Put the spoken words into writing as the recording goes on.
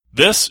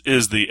This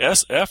is the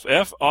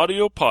SFF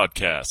Audio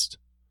Podcast.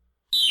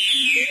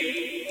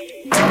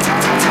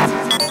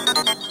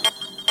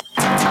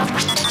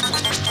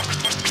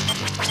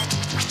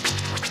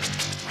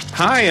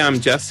 Hi, I'm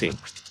Jesse.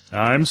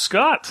 I'm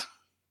Scott.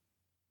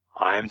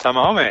 I'm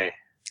Tamahome.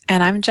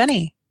 And I'm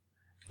Jenny.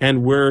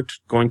 And we're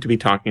going to be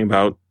talking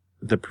about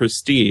The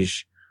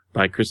Prestige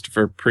by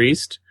Christopher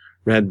Priest,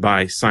 read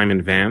by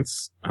Simon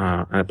Vance,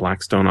 a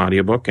Blackstone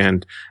audiobook,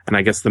 and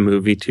I guess the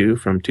movie too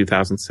from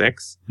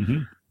 2006.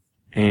 Mm-hmm.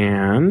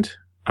 And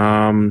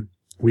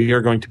we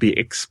are going to be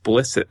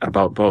explicit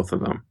about both of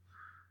them.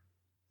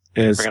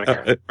 We're going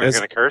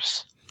to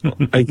curse?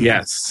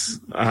 Yes.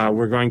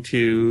 We're going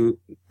to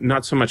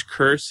not so much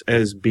curse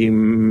as be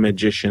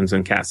magicians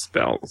and cast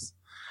spells.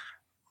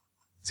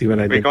 See what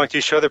I did? We're going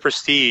to show the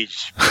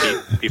prestige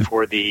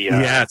before the...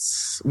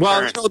 yes.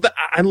 Well, you know,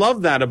 I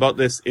love that about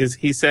this is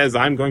he says,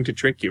 I'm going to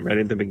trick you right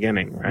at the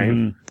beginning, right?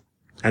 Mm.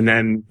 And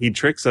then he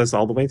tricks us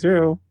all the way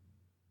through.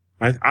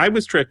 I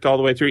was tricked all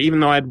the way through,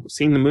 even though I'd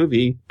seen the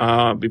movie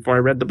before I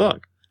read the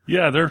book.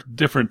 Yeah, they're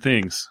different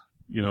things.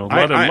 You know,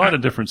 a lot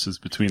of differences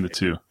between the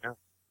two. Yeah.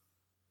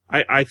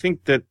 I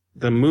think that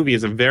the movie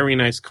is a very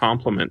nice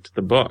complement to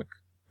the book,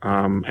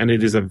 and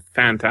it is a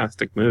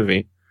fantastic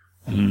movie.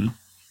 Mm-hmm.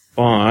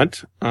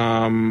 But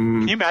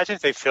can you imagine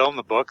if they filmed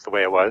the book the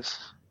way it was?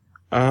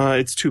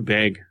 It's too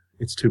big.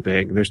 It's too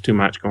big. There's too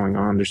much going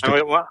on. There's too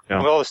with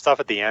all the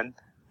stuff at the end,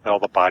 all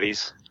the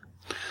bodies.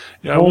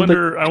 Yeah,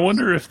 I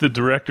wonder if the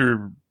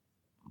director,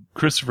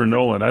 Christopher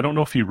Nolan, I don't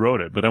know if he wrote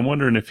it, but I'm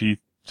wondering if he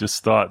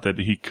just thought that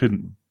he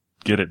couldn't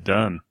get it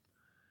done.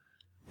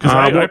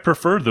 Because I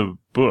prefer the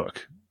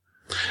book.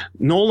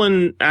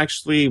 Nolan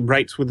actually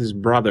writes with his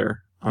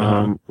brother,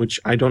 which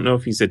I don't know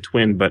if he's a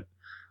twin, but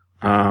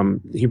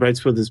he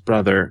writes with his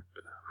brother,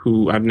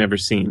 who I've never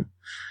seen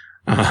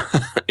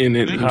in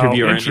an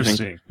interview or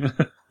anything.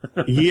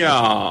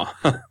 Yeah.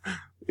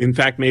 In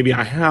fact, maybe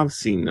I have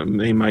seen them.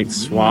 They might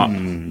swap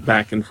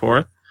back and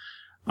forth.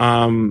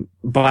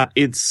 But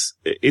it's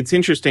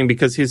interesting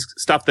because his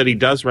stuff that he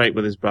does write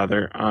with his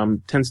brother,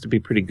 tends to be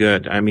pretty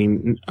good. I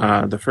mean,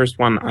 the first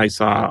one I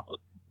saw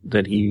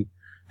that he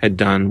had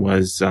done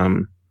was,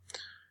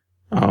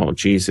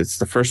 it's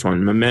the first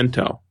one,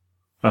 Memento.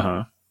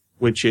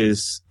 Which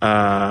is,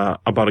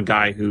 about a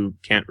guy who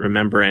can't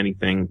remember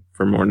anything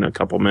for more than a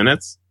couple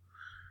minutes.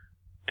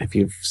 If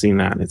you've seen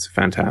that, it's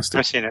fantastic.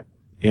 I've seen it.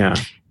 Yeah.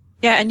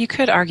 Yeah, and you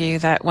could argue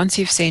that once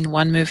you've seen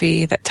one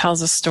movie that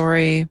tells a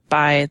story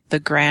by the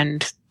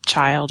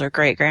grandchild or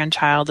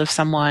great-grandchild of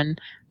someone,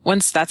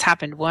 once that's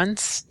happened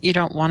once, you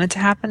don't want it to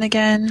happen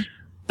again.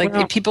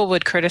 Like, people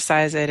would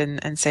criticize it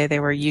and say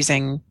they were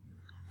using,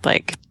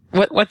 like,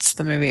 what's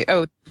the movie?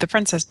 Oh, The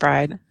Princess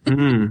Bride.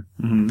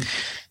 Mm-hmm. Mm-hmm.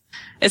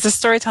 It's a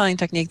storytelling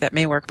technique that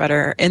may work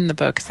better in the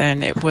book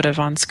than it would have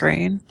on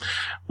screen.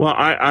 Well,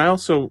 I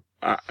also,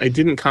 it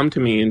didn't come to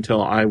me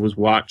until I was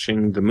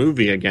watching the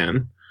movie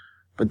again.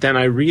 But then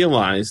I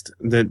realized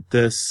that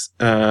this,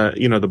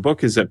 the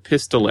book is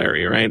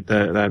epistolary, right?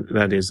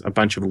 That is a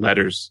bunch of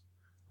letters,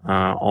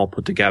 all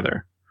put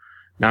together.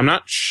 Now, I'm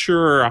not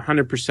sure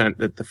 100%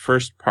 that the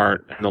first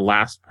part and the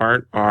last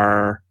part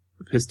are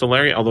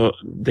epistolary, although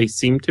they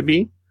seem to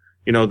be.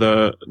 You know,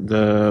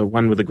 the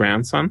one with the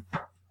grandson.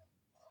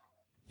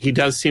 He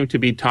does seem to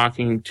be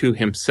talking to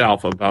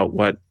himself about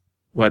what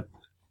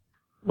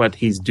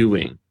he's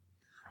doing.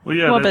 Well,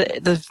 yeah. Go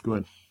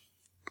ahead.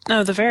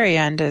 No, the very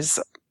end is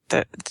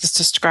just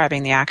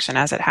describing the action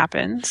as it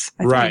happens.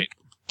 I think.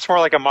 It's more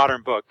like a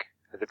modern book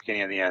at the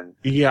beginning and the end.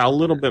 Yeah, a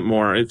little bit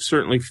more. It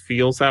certainly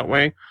feels that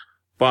way.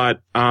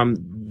 But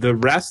the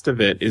rest of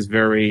it is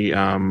very,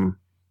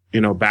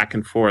 back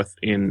and forth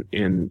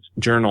in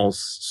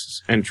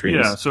journals entries.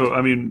 Yeah, so,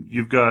 I mean,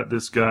 you've got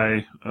this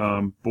guy,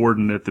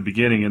 Borden, at the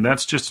beginning, and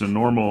that's just a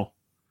normal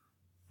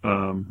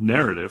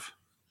narrative.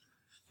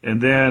 And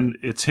then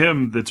it's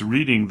him that's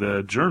reading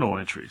the journal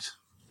entries.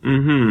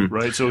 Mm-hmm.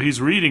 Right? So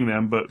he's reading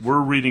them, but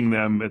we're reading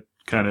them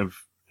kind of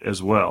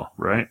as well,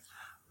 right?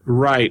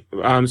 Right.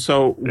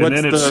 So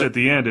what's and then at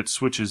the end, it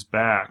switches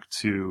back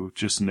to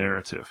just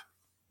narrative.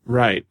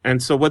 Right.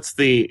 And so what's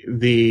the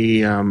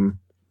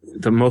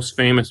most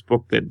famous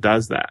book that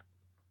does that?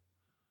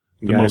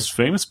 The most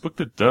famous book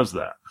that does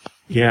that?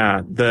 Yeah.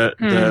 The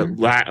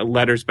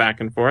letters back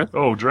and forth.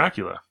 Oh,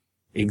 Dracula.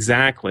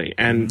 Exactly.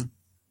 And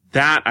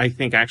that, I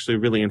think, actually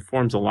really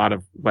informs a lot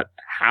of what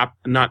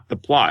not the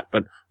plot,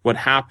 but what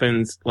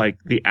happens, like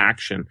the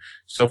action.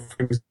 So,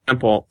 for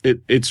example,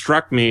 it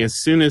struck me as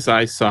soon as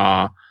I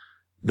saw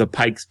the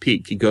Pikes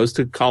Peak. He goes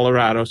to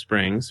Colorado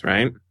Springs,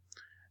 right?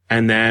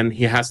 And then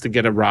he has to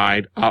get a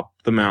ride up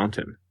the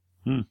mountain.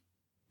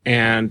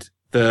 And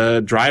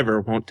the driver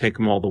won't take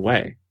him all the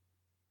way.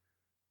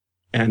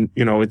 And,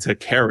 it's a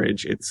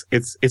carriage.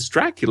 It's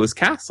Dracula's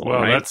castle,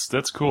 well, right?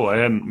 that's cool. I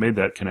hadn't made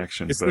that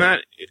connection.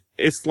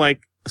 It's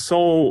like,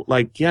 so,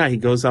 like, yeah, he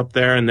goes up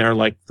there and they're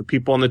like, the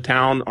people in the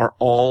town are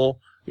all,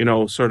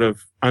 sort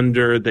of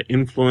under the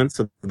influence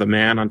of the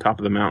man on top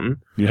of the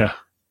mountain. Yeah.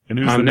 And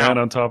who's the man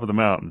on top of the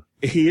mountain?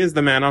 He is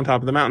the man on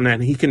top of the mountain,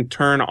 and he can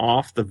turn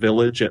off the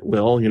village at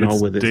will,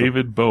 with his...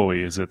 David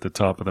Bowie is at the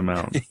top of the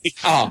mountain.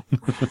 Yeah.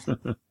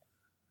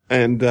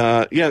 And,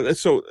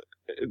 so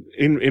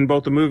in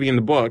both the movie and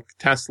the book,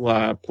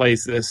 Tesla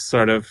plays this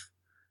sort of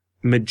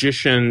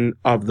magician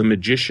of the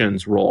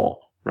magician's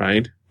role,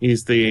 right?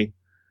 He's the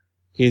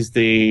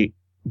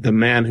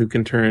man who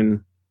can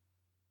turn,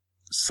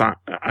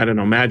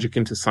 magic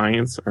into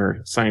science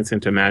or science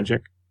into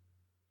magic.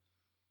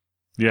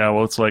 Yeah,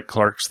 well, it's like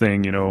Clark's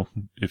thing,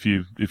 if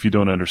you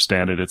don't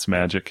understand it, it's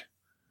magic.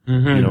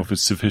 Mm-hmm. If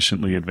it's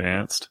sufficiently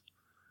advanced.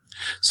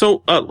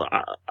 So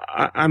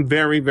I'm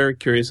very, very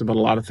curious about a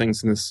lot of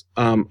things in this.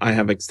 I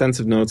have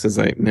extensive notes, as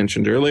I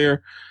mentioned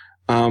earlier.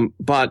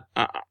 But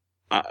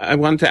I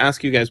wanted to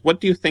ask you guys, what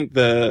do you think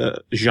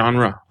the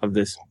genre of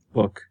this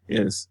book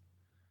is?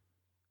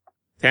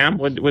 Tam,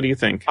 what do you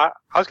think? I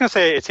was going to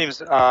say it seems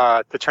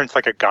to turn to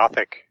like a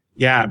gothic.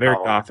 Yeah, very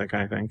novel. gothic,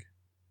 I think.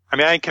 I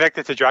mean, I didn't connect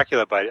it to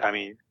Dracula, but I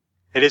mean,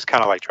 it is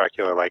kind of like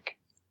Dracula, like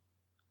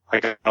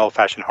an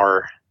old-fashioned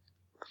horror.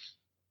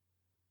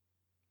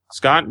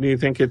 Scott, do you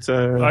think it's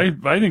a...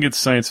 I think it's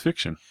science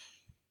fiction.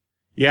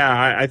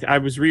 Yeah, I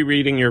was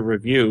rereading your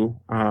review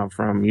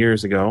from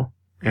years ago,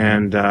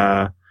 and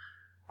I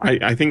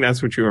think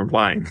that's what you were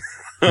implying.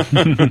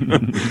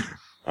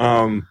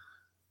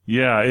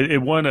 Yeah,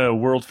 it won a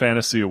World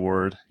Fantasy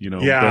Award,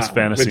 best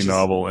fantasy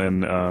novel,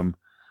 and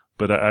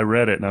but I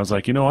read it and I was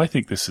like, I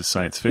think this is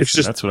science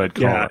fiction. That's what I'd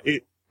call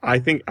it. I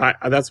think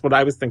that's what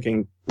I was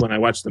thinking when I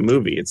watched the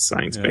movie. It's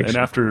science fiction. And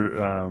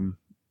after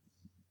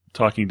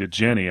talking to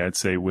Jenny, I'd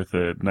say with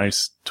a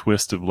nice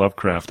twist of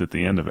Lovecraft at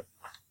the end of it.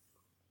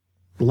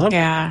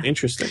 Yeah.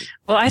 Interesting.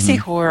 Well, I see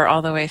horror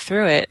all the way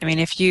through it. I mean,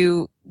 if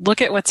you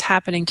look at what's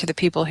happening to the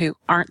people who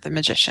aren't the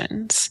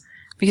magicians,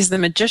 because the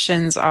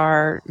magicians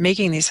are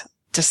making these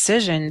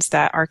decisions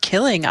that are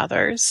killing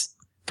others,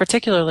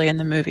 particularly in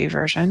the movie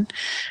version.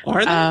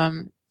 Are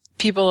they?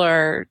 People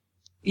are,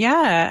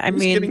 yeah.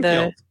 Who's getting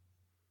killed?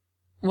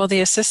 Well,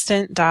 the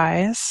assistant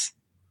dies,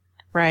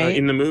 right?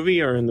 In the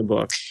movie or in the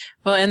book?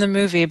 Well, in the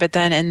movie, but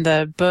then in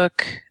the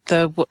book,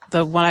 the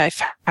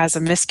wife has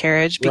a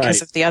miscarriage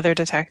because of the other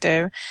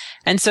detective.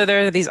 And so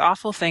there are these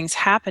awful things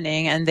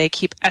happening, and they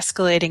keep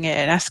escalating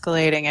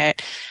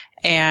it.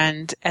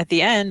 And at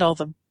the end, all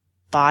the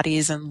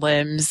bodies and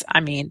limbs,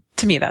 I mean,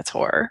 to me, that's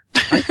horror.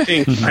 I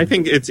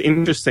think it's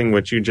interesting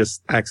what you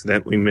just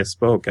accidentally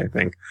misspoke, I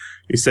think.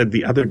 You said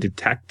the other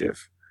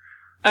detective.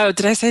 Oh,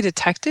 did I say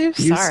detective?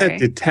 You Sorry. said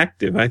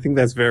detective. I think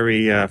that's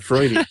very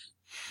Freudian.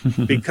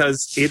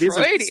 Because it is a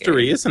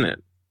mystery, isn't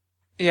it?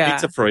 Yeah.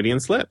 It's a Freudian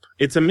slip.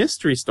 It's a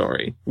mystery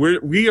story.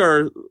 We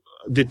are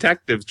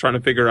detectives trying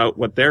to figure out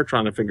what they're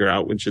trying to figure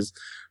out, which is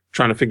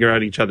trying to figure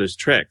out each other's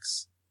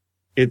tricks.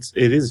 It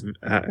is,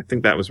 I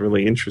think that was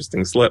really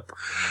interesting slip.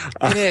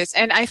 It is.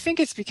 And I think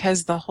it's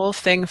because the whole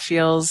thing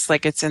feels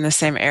like it's in the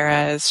same era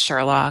as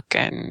Sherlock,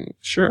 and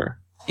sure.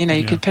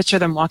 You could picture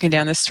them walking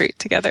down the street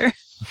together.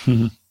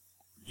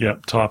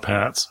 Yep. Top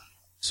hats.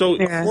 So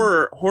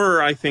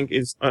horror, I think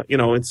is,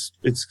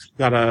 it's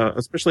got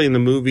especially in the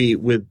movie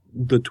with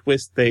the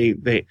twist,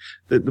 the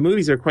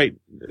movies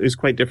is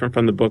quite different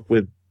from the book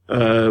with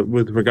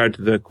regard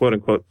to the quote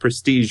unquote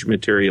prestige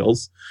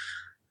materials.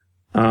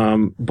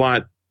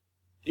 But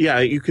yeah,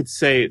 you could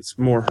say it's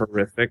more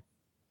horrific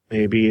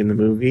maybe in the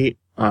movie.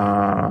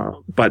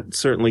 But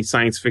certainly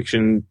science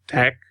fiction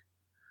tech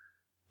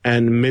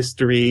and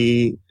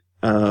mystery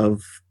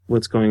of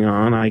what's going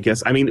on, I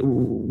guess. I mean,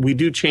 we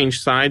do change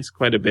sides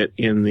quite a bit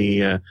in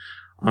the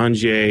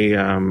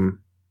Anjay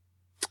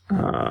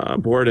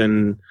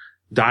Borden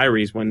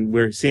diaries when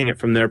we're seeing it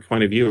from their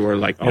point of view. We're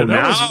like, that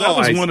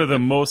was one of the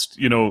most,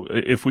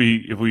 if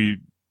we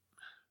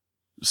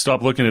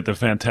stop looking at the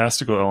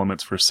fantastical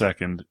elements for a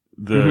second,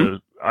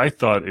 I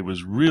thought it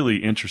was really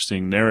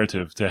interesting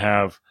narrative to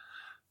have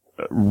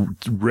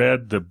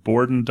read the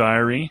Borden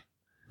diary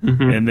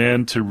and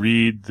then to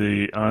read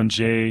the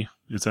Anjay.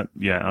 Is that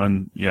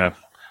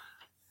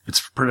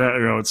It's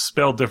it's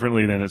spelled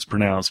differently than it's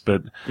pronounced,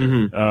 but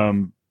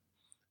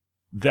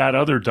that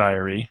other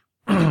diary,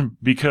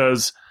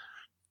 because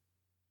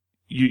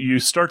you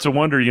start to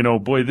wonder,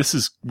 boy, this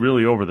is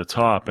really over the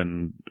top,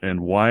 and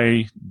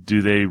why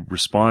do they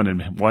respond,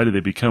 and why do they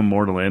become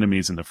mortal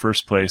enemies in the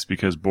first place?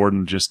 Because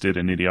Borden just did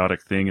an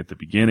idiotic thing at the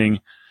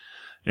beginning,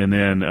 and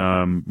then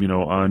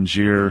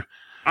Angier.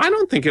 I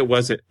don't think it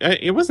wasn't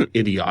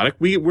idiotic.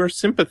 We were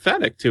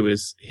sympathetic to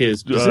his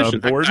position.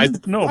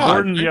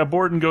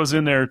 Borden goes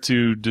in there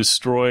to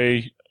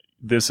destroy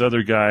this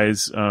other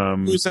guy's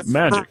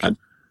magic. Fraud?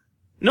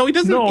 No, he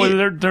doesn't.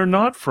 No, they're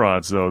not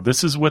frauds though.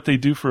 This is what they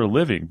do for a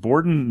living.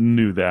 Borden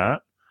knew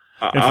that.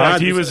 In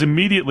fact, he was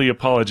immediately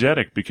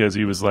apologetic because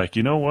he was like,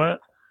 you know what?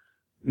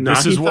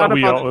 This is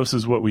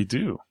what we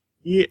do.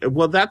 Yeah,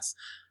 well,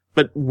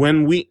 but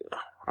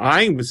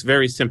I was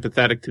very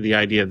sympathetic to the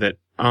idea that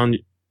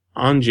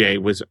Anjay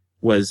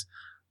was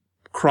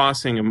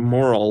crossing a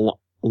moral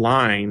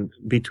line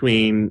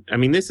between. I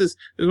mean, this is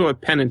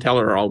what Penn and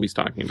Teller are always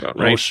talking about,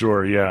 right? Oh,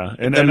 sure, yeah,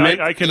 and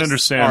I can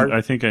understand.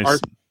 Are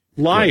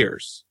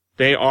liars.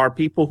 They are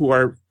people who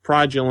are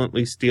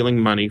fraudulently stealing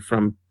money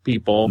from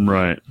people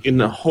Right. in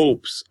the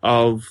hopes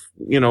of,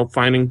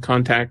 finding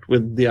contact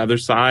with the other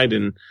side.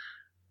 And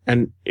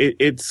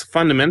it's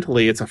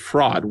fundamentally, it's a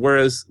fraud.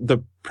 Whereas the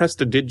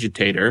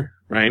prestidigitator,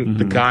 right? Mm-hmm.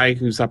 The guy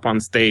who's up on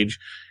stage,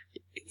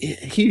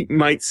 he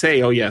might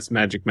say, oh yes,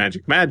 magic,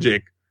 magic,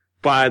 magic.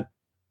 But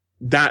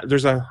that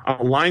there's a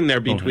line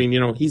there between,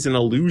 he's an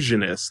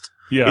illusionist.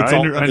 Yeah, It's I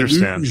all an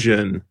understand.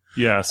 illusion.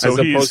 Yeah, so as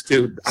opposed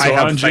to,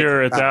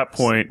 Angier at that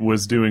point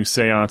was doing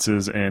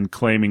seances and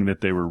claiming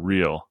that they were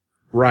real.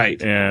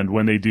 Right. And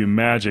when they do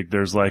magic,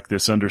 there's like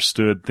this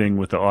understood thing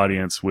with the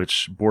audience,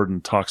 which Borden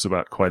talks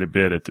about quite a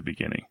bit at the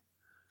beginning.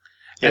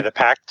 Yeah, the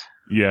pact.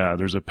 Yeah,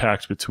 there's a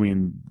pact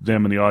between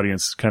them and the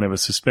audience, kind of a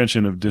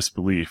suspension of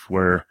disbelief,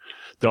 where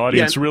the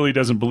audience really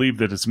doesn't believe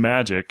that it's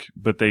magic,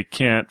 but they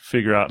can't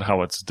figure out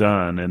how it's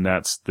done, and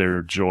that's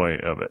their joy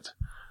of it.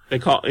 They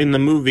call in the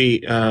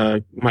movie.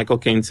 Michael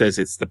Caine says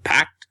it's the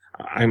pact.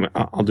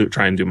 I'll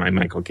try and do my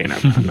Michael Caine.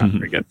 I'm not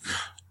very good.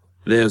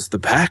 There's the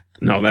pact.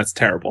 No, that's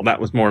terrible.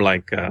 That was more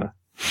like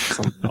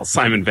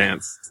Simon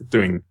Vance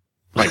doing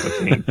Michael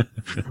Caine.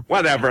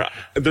 Whatever.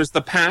 There's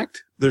the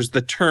pact. There's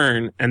the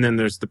turn, and then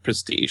there's the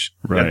prestige.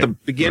 Right. At the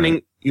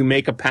beginning, you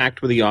make a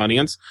pact with the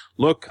audience.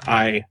 Look,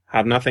 I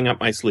have nothing up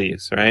my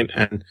sleeves, right?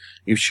 And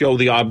you show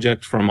the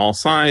object from all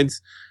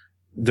sides.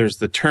 There's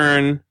the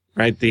turn,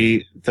 right?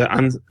 The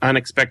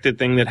unexpected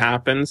thing that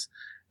happens,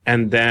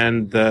 and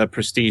then the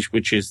prestige,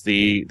 which is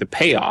the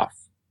payoff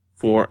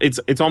for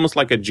it's almost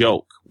like a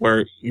joke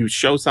where you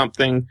show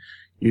something,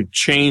 you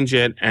change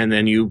it, and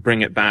then you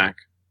bring it back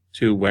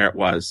to where it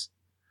was.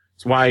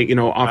 It's why,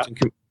 often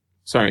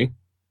sorry.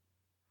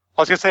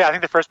 I was going to say, I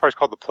think the first part is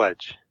called the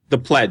pledge. The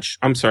pledge.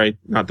 I'm sorry,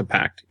 not the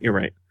pact. You're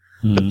right.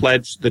 Mm-hmm. The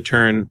pledge, the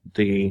turn,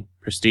 the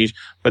prestige.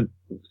 But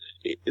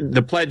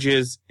the pledge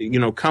is,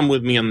 come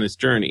with me on this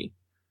journey.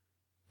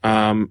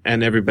 And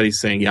everybody's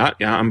saying, yeah,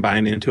 I'm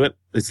buying into it.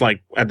 It's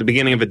like at the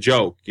beginning of a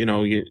joke,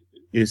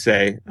 you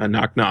say,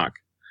 knock, knock.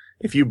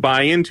 If you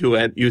buy into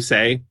it, you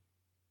say,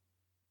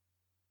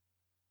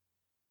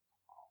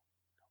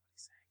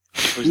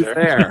 who's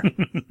there?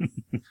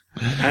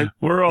 And,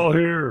 we're all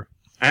here.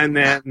 And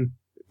then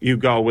you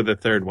go with the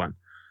third one.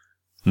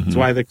 Mm-hmm. That's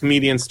why the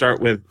comedians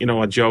start with,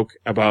 a joke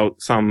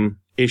about some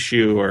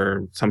issue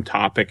or some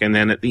topic. And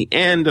then at the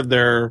end of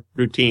their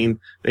routine,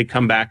 they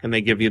come back and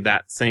they give you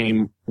that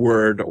same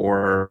word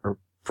or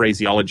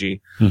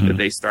phraseology that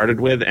they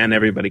started with, and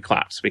everybody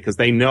claps because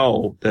they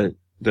know that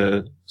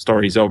the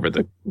story's over.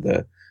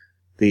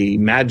 The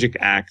magic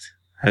act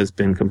has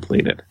been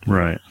completed.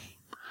 Right.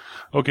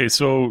 Okay,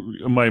 so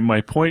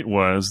my point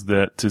was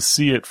that to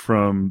see it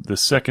from the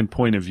second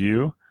point of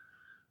view,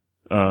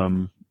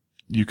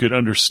 you could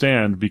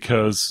understand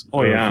because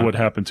of what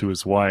happened to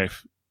his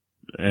wife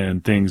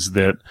and things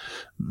that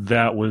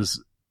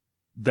was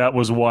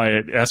why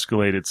it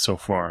escalated so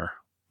far,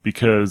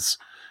 because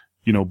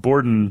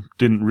Borden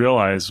didn't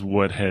realize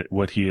what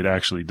he had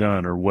actually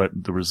done or what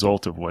the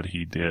result of what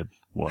he did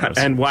was.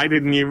 And why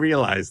didn't he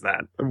realize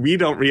that? We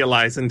don't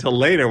realize until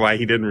later why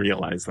he didn't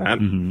realize that.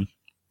 Mm-hmm.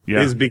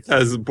 Yeah. Is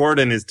because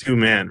Borden is two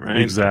men,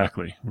 right?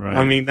 Exactly. Right.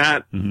 I mean,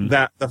 that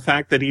the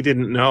fact that he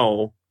didn't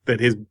know that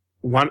his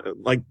one,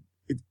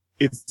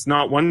 it's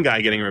not one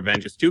guy getting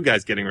revenge, it's two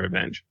guys getting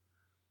revenge.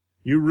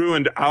 You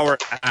ruined our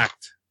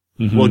act.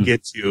 We'll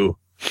get you.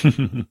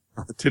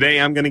 Today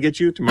I'm going to get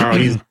you. Tomorrow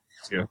he's going to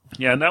get you.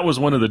 Yeah. And that was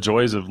one of the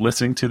joys of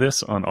listening to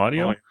this on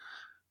audio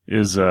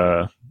is,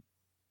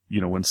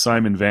 when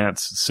Simon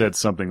Vance said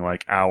something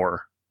like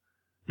our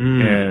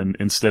and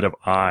instead of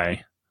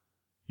I,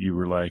 you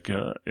were like,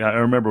 I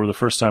remember the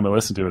first time I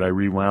listened to it, I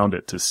rewound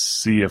it to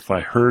see if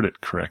I heard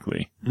it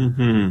correctly.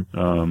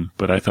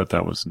 But I thought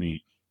that was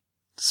neat.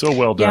 So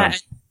well done. Yeah.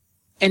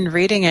 In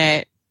reading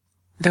it,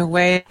 the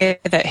way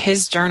that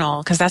his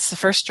journal, because that's the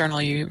first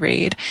journal you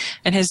read,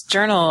 and his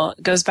journal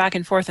goes back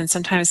and forth, and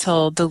sometimes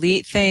he'll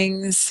delete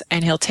things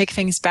and he'll take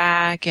things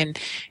back, and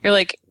you're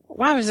like,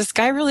 wow, is this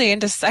guy really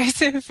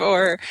indecisive,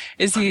 or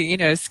is he,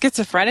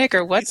 schizophrenic,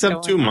 or what's going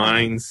on? Two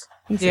minds.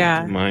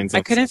 Yeah,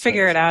 I couldn't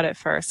figure it out at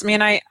first. I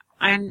mean,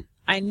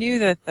 I knew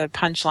that the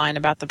punchline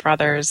about the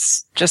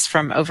brothers just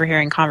from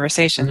overhearing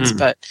conversations,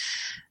 but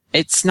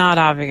it's not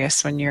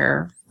obvious when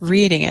you're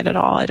reading it at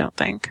all, I don't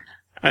think.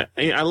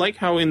 I like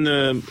how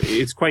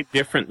it's quite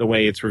different the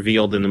way it's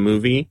revealed in the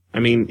movie. I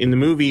mean, in the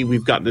movie,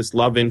 we've got this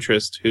love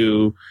interest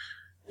who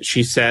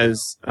she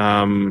says,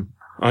 I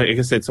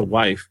guess it's a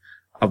wife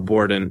of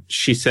Borden.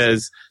 She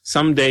says,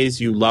 some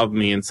days you love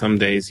me and some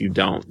days you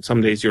don't.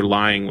 Some days you're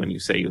lying when you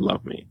say you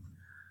love me.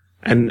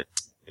 And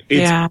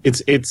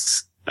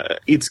it's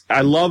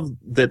I love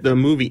that the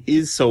movie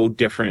is so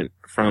different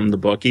from the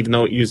book, even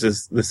though it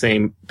uses the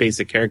same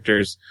basic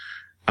characters.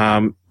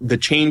 The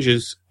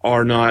changes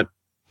are not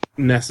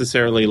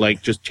necessarily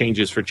like just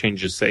changes for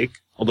change's sake.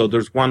 Although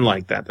there's one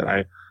like that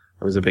I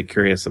was a bit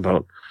curious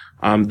about.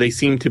 They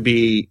seem to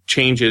be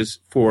changes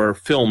for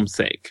film's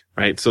sake,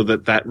 right? So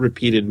that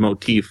repeated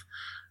motif,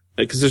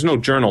 because there's no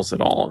journals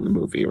at all in the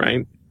movie,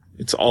 right?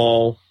 It's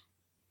all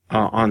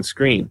on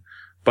screen.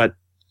 But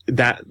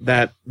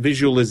that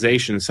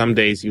visualization. Some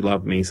days you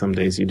love me, some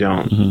days you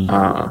don't.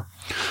 Mm-hmm.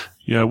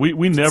 Yeah,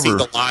 we never see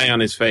the lie on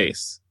his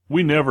face.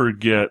 We never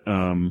get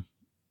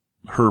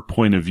her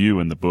point of view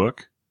in the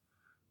book.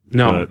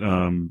 No,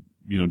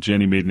 but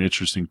Jenny made an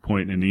interesting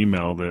point in an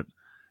email that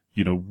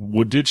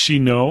did she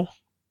know?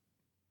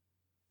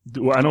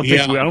 I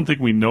don't think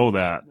we know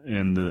that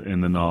in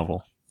the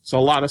novel. So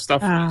a lot of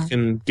stuff you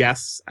can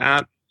guess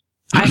at.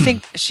 I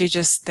think she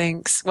just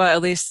thinks, well,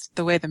 at least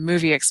the way the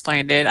movie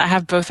explained it, I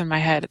have both in my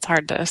head. It's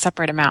hard to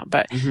separate them out,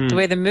 but the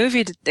way the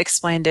movie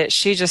explained it,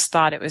 she just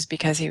thought it was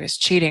because he was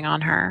cheating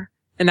on her.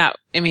 And that,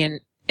 I mean,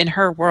 in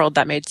her world,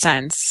 that made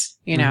sense,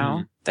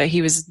 that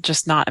he was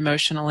just not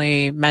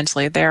emotionally,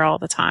 mentally there all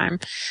the time.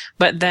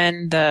 But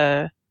then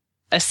the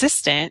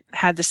assistant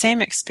had the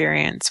same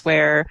experience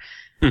where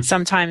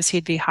sometimes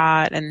he'd be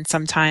hot and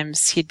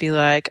sometimes he'd be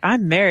like,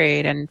 I'm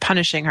married, and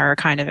punishing her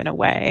kind of in a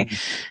way.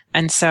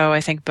 And so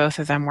I think both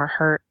of them were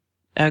hurt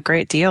a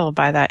great deal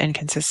by that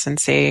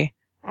inconsistency.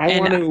 I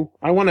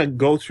want to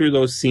go through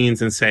those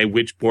scenes and say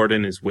which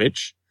Borden is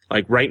which.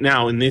 Like right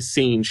now in this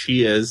scene,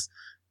 she is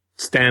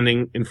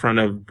standing in front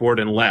of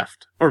Borden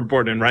left, or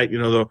Borden right.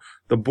 The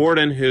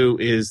Borden who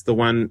is the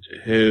one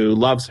who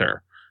loves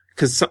her.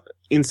 Because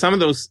in some of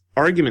those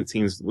argument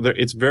scenes,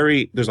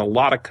 there's a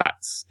lot of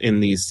cuts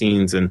in these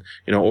scenes and,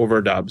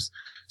 overdubs.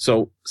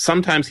 So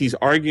sometimes he's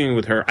arguing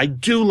with her. I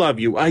do love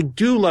you. I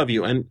do love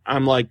you. And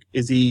I'm like,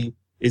 is he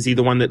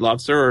the one that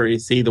loves her, or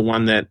is he the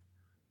one that,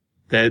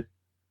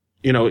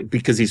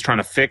 because he's trying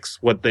to fix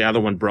what the other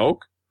one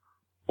broke?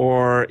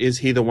 Or is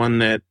he the one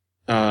that,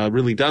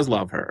 really does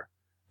love her?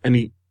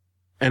 And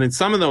in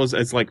some of those,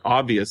 it's like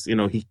obvious,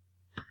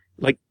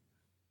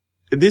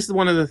 this is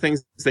one of the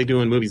things they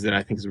do in movies that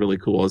I think is really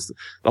cool is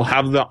they'll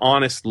have the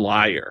honest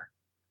liar,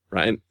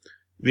 right?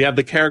 They have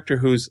the character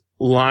who's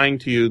lying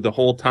to you the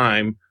whole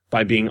time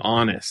by being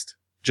honest,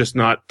 just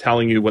not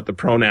telling you what the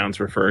pronouns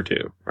refer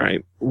to,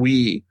 right?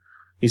 He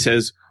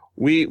says,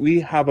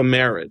 we have a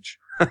marriage.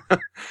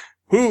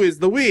 Who is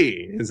the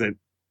we? Is it,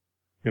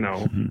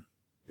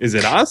 is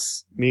it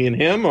us, me and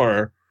him,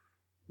 or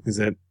is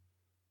it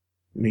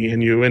me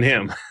and you and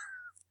him?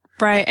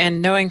 Right,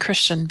 and knowing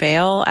Christian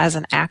Bale as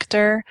an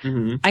actor,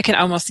 I can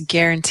almost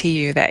guarantee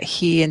you that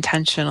he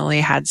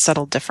intentionally had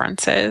subtle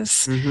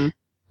differences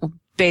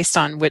based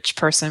on which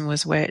person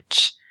was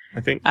which.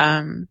 I think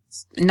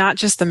not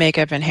just the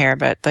makeup and hair,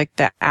 but like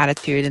the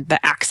attitude and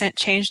the accent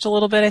changed a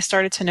little bit. I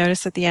started to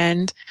notice at the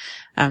end,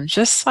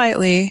 just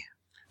slightly.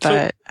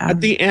 But so at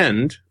the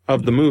end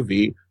of the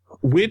movie,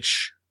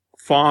 which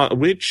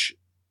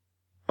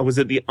was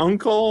it, the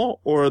uncle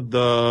or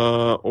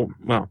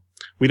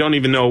we don't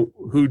even know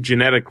who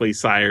genetically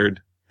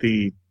sired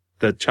the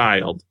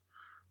child,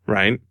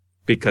 right?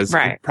 Because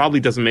it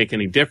probably doesn't make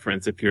any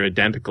difference if you're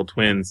identical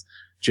twins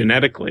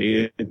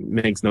genetically. It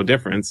makes no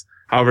difference.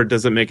 However,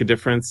 does it make a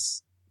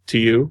difference to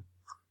you?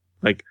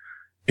 Like,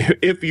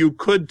 if you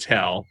could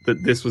tell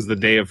that this was the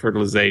day of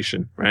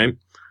fertilization, right?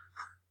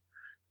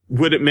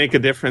 Would it make a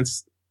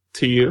difference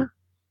to you?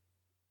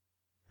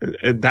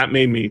 That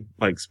made me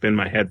spin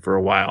my head for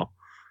a while.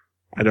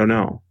 I don't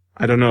know.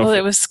 Well,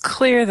 it was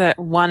clear that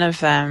one of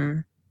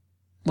them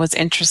was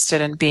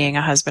interested in being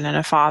a husband and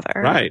a father.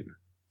 Right.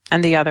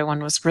 And the other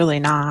one was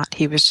really not.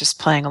 He was just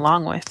playing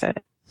along with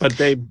it. But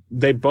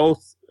they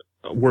both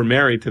were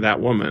married to that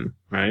woman,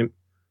 right?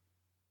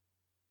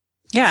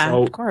 Yeah,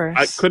 so of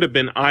course. It could have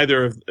been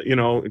either of,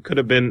 it could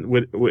have been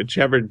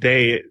whichever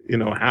day,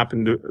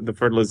 happened to the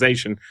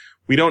fertilization.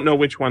 We don't know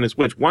which one is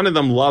which. One of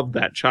them loved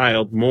that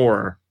child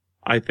more,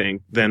 I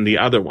think, than the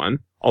other one.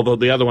 Although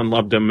the other one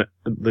loved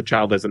the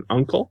child as an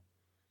uncle,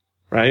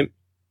 right?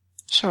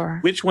 Sure.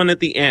 Which one at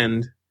the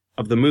end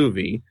of the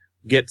movie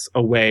gets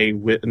away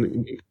with,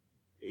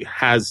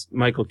 has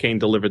Michael Caine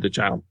deliver the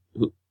child?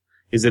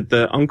 Is it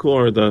the uncle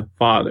or the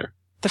father?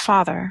 The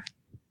father.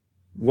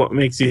 What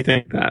makes you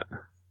think that?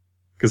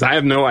 Because I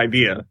have no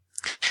idea.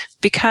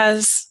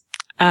 Because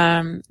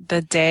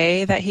the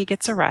day that he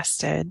gets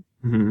arrested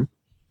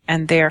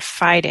and they're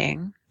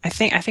fighting, I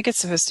think it's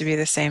supposed to be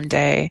the same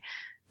day.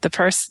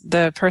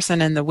 The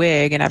person in the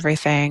wig and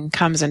everything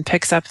comes and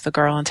picks up the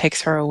girl and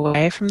takes her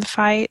away from the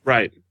fight.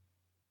 Right.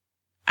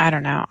 I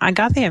don't know. I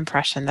got the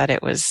impression that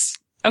it was...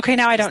 Okay,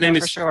 now I don't know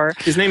for sure.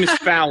 His name is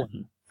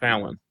Fallon.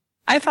 Fallon.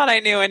 I thought I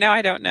knew, and now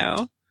I don't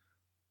know.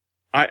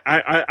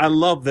 I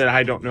love that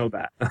I don't know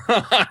that.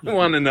 I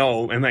want to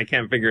know, and I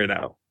can't figure it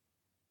out.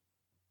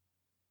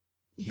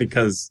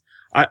 Because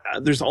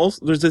there's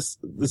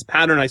this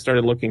pattern I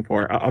started looking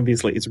for.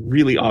 Obviously, it's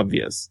really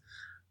obvious.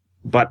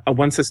 But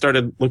once I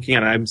started looking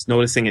at it, I was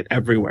noticing it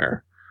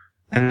everywhere.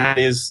 And that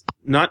is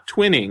not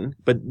twinning,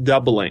 but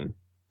doubling.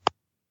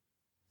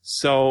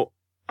 So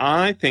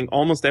I think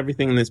almost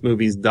everything in this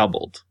movie is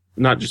doubled.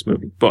 Not just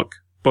movie, book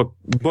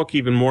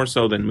even more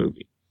so than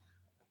movie.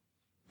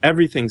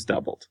 Everything's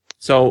doubled.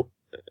 So,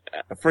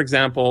 for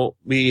example,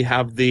 we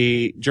have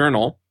the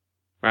journal,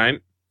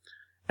 right?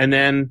 And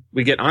then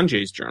we get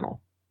Anjay's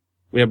journal.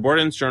 We have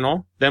Borden's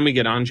journal, then we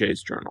get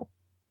Anjay's journal.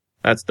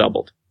 That's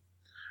doubled.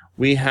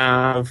 We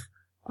have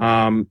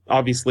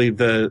Obviously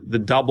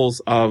the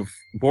doubles of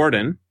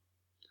Borden,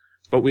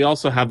 but we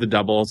also have the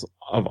doubles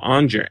of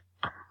Ange.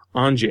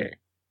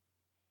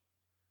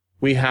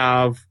 We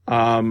have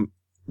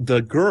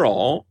the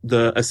girl,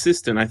 the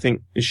assistant, I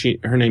think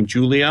her name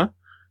Julia,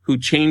 who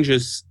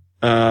changes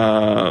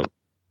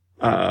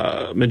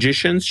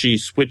magicians. She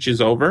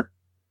switches over,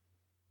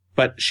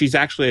 but she's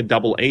actually a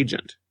double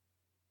agent.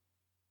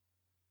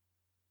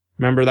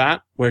 Remember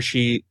that? Where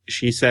she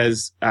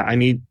says,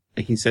 Ange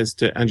says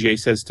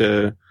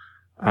to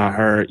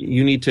her,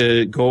 you need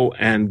to go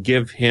and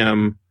give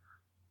him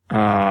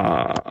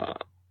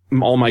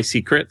all my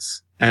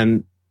secrets,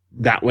 and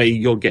that way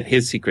you'll get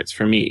his secrets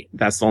from me.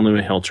 That's the only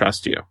way he'll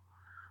trust you.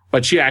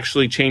 But she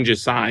actually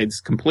changes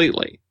sides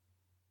completely.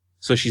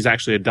 So she's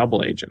actually a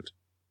double agent.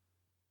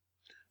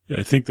 Yeah,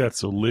 I think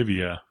that's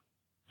Olivia,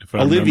 if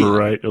I remember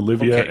right.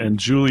 Olivia, okay. And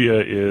Julia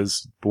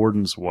is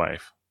Borden's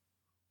wife.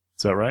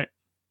 Is that right?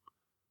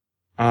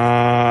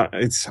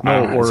 Ange.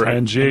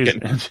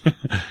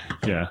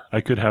 Yeah,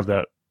 I could have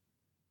that.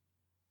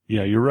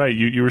 Yeah, you're right.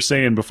 You were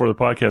saying before the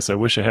podcast, I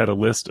wish I had a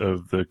list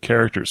of the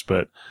characters,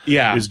 but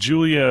yeah, is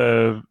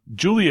Julia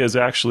is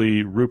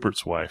actually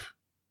Rupert's wife.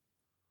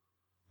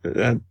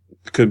 That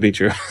could be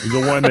true.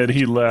 The one that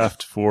he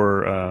left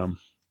for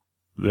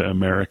the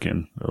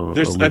American.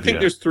 I think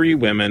there's 3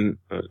 women,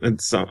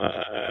 and some,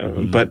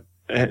 but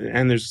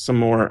there's some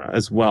more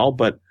as well.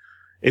 But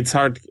it's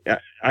hard.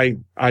 I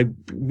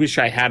wish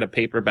I had a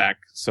paperback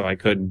so I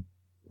could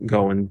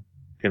go and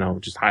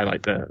just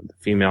highlight the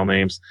female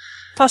names.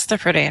 Plus, they're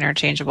pretty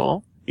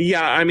interchangeable.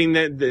 Yeah, I mean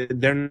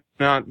they're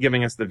not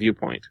giving us the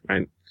viewpoint,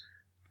 right?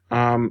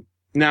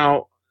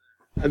 Now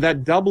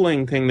that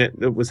doubling thing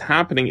that was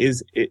happening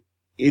is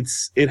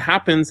it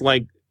happens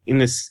like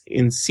in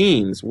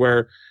scenes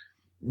where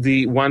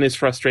the one is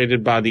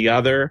frustrated by the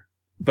other,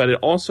 but it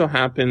also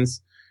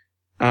happens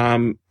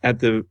at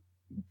the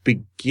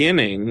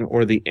beginning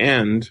or the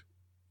end,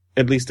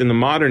 at least in the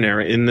modern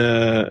era, in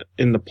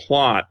the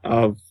plot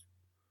of,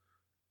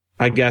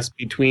 I guess,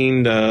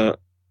 between the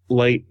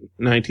late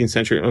 19th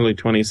century, early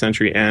 20th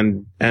century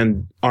and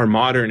our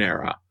modern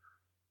era.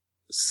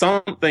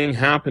 Something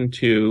happened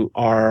to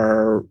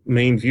our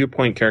main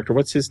viewpoint character.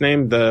 What's his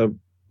name? The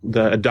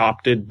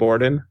adopted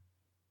Borden.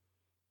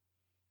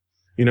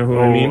 You know who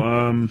I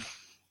mean?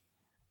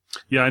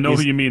 Yeah, I know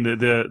who you mean.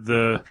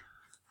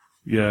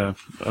 Yeah.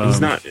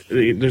 He's not.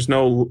 There's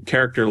no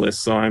character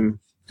list, so I'm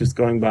just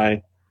going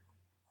by.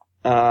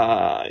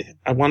 I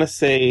want to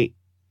say.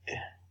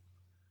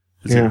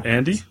 Is it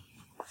Andy?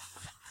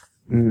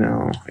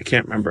 No, I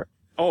can't remember.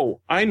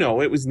 Oh, I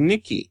know. It was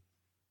Nicky.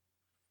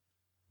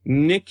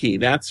 Nicky,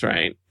 that's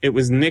right. It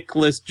was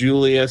Nicholas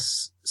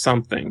Julius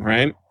something,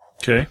 right?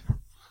 Okay.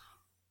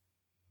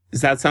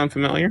 Does that sound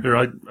familiar? Here,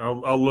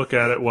 I'll look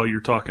at it while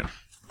you're talking.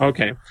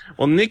 Okay.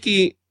 Well,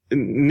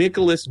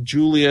 Nicholas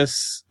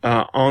Julius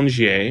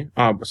Borden.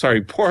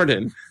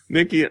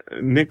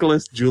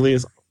 Nicholas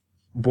Julius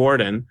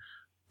Borden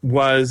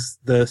was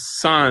the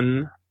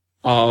son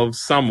of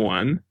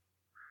someone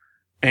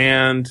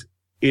and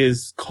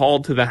is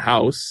called to the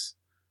house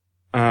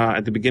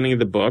at the beginning of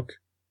the book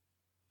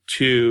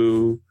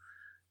to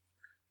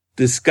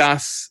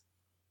discuss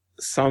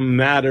some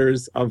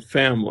matters of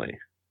family.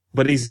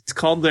 But he's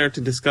called there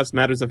to discuss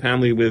matters of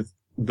family with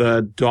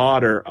the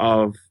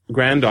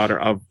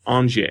granddaughter of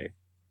Ange,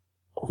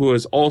 who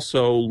is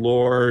also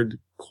Lord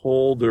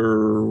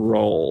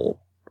Calderroll.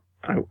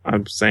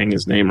 I'm saying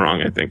his name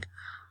wrong, I think.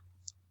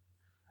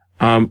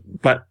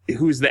 But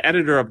who's the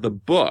editor of the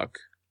book,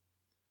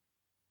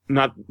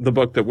 not the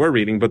book that we're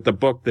reading, but the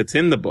book that's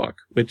in the book,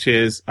 which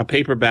is a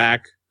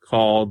paperback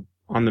called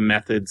On the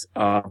Methods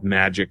of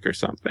Magic or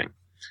something.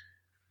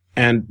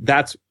 And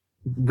that's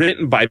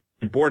written by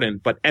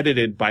Borden, but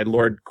edited by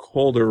Lord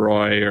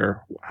Calderroy,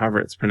 or however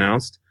it's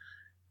pronounced.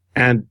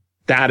 And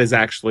that is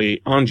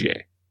actually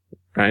Ange,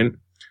 right?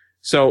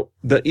 So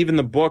even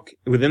the book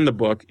within the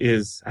book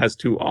has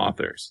 2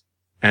 authors,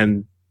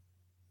 and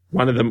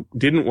one of them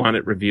didn't want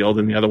it revealed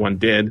and the other one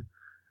did.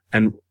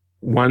 And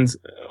one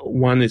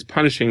is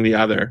punishing the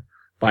other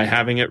by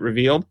having it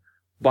revealed,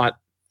 but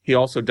he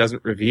also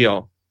doesn't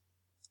reveal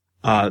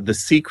the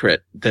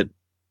secret that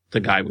the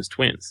guy was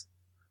twins.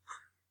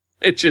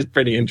 It's just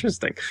pretty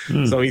interesting.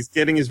 So he's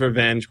getting his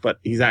revenge, but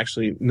he's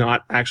actually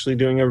not actually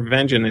doing a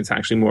revenge, and it's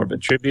actually more of a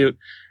tribute.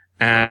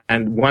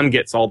 And one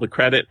gets all the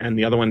credit and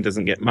the other one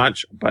doesn't get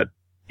much, but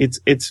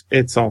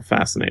it's all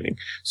fascinating.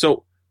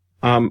 So,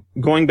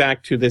 going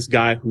back to this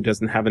guy who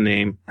doesn't have a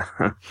name.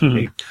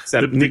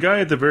 The guy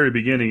at the very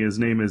beginning, his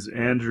name is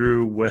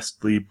Andrew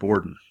Wesley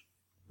Borden.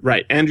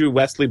 Right, Andrew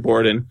Wesley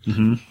Borden,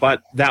 mm-hmm.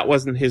 But that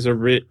wasn't his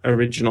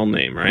original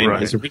name, right?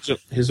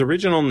 His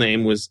original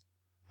name was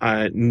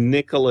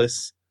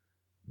Nicholas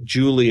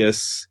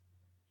Julius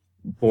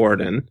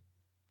Borden,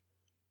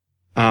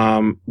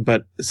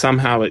 but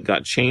somehow it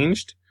got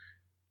changed,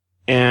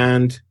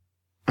 and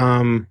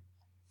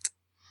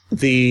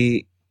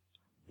the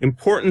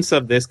importance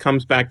of this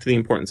comes back to the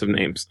importance of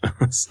names.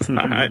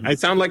 I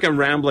sound like I'm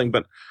rambling,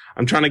 but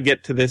I'm trying to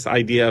get to this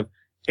idea of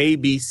A,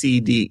 B, C,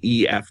 D,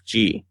 E, F,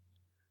 G.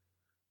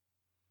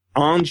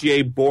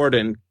 Angier,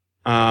 Borden.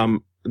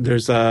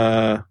 There's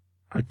a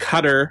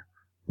Cutter,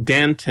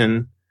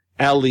 Danton,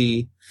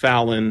 Ellie,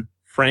 Fallon,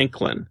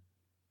 Franklin.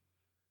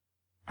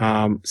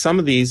 Some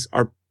of these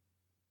are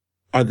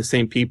the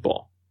same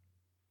people.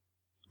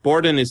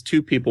 Borden is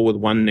two people with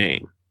one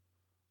name.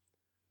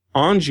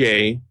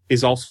 Angier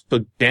is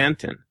also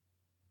Danton,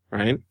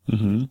 right?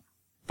 Mm-hmm.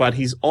 But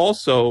he's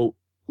also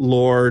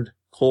Lord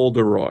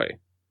Colderoy.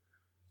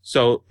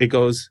 So it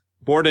goes,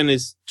 Borden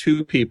is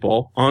two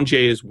people,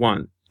 Angier is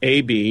one,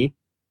 A-B,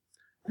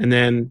 and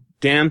then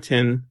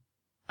Danton,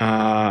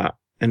 and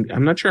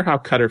I'm not sure how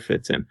Cutter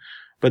fits in,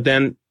 but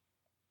then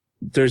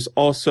there's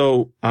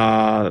also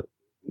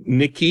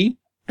Nikki,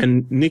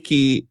 and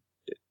Nikki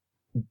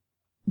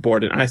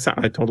Borden. I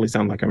totally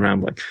sound like I'm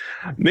rambling.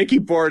 Nikki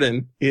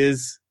Borden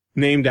is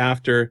named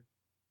after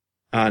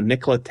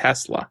Nikola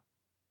Tesla,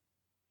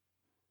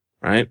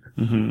 right?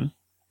 Mm-hmm.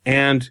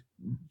 And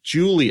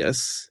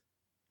Julius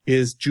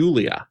is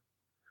Julia.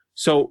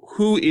 So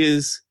who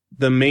is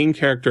the main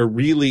character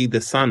really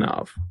the son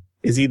of?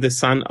 Is he the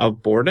son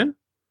of Borden?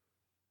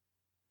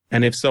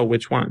 And if so,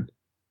 which one?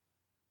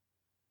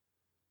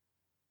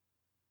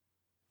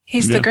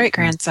 He's the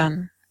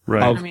great-grandson.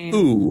 Right. Of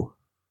who?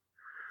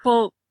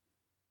 Well,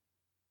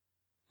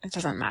 it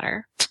doesn't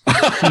matter.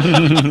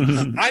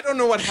 I don't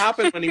know what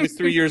happened when he was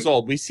 3 years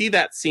old. We see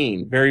that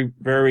scene very,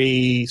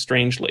 very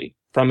strangely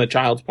from the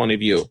child's point of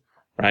view,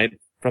 right?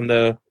 From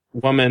the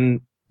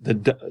woman,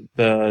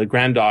 the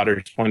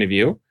granddaughter's point of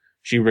view.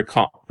 She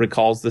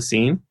recalls the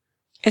scene.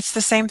 It's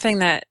the same thing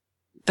that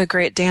the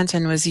great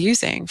Danton was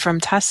using from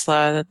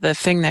Tesla, the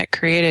thing that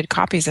created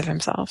copies of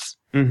himself.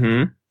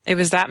 Mm-hmm. It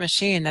was that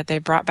machine that they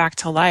brought back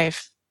to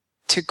life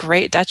to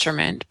great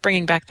detriment,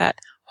 bringing back that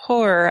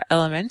horror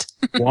element.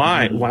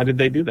 Why? Why did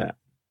they do that?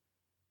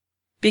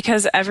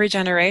 Because every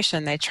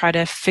generation they try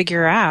to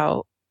figure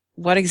out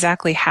what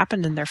exactly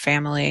happened in their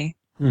family.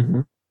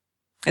 Mm-hmm.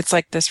 It's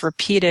like this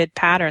repeated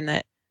pattern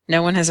that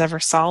no one has ever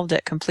solved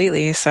it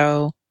completely.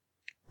 So,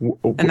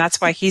 and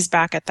that's why he's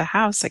back at the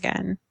house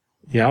again.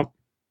 Yep.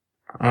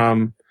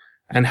 And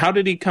how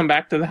did he come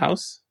back to the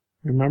house?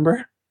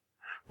 Remember?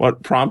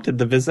 What prompted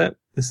the visit?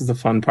 This is the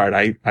fun part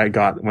I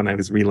got when I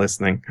was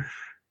re-listening.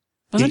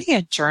 Wasn't he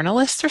a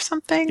journalist or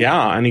something?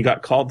 Yeah, and he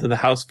got called to the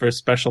house for a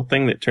special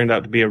thing that turned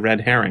out to be a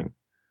red herring.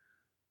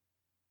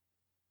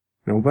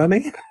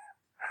 Nobody?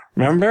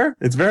 Remember?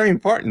 It's very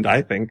important,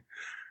 I think.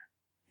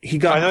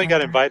 I know he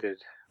got invited.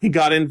 He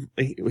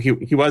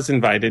was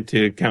invited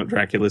to Count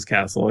Dracula's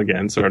castle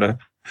again, sort of.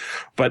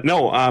 But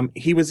no,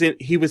 he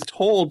was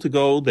told to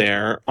go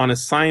there on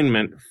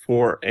assignment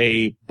for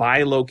a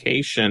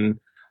bilocation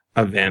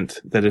event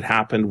that had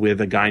happened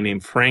with a guy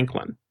named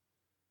Franklin.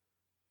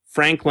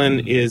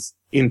 Franklin is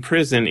in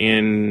prison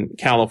in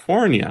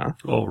California.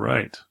 Oh,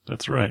 right.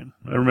 That's right.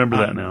 I remember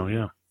that now,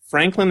 yeah.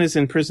 Franklin is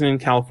in prison in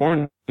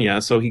California,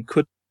 so he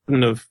couldn't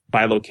have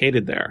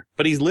bilocated there.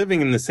 But he's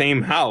living in the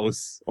same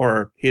house,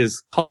 or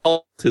his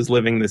cult is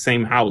living in the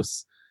same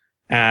house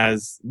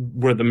as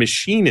where the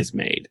machine is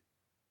made.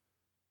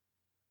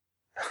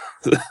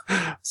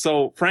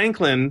 So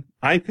Franklin,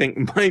 I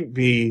think, might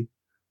be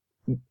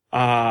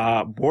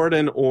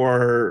Borden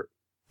or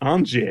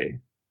Angier.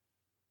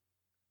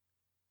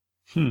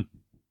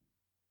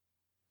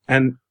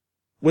 And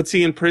what's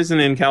he in prison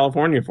in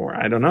California for?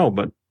 I don't know,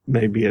 but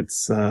maybe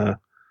it's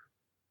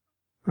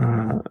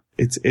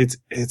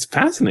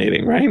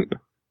fascinating, right?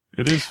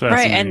 It is fascinating.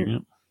 Right,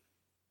 and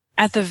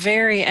at the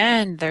very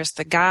end, there's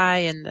the guy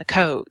in the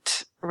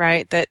coat,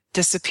 right, that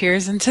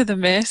disappears into the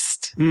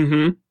mist.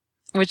 Mm-hmm.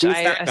 Which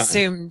I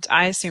assumed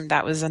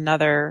that was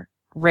another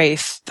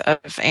wraith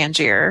of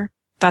Angier.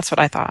 That's what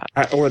I thought.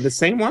 Or the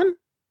same one?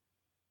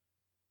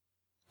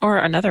 Or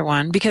another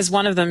one, because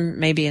one of them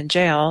may be in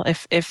jail,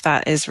 if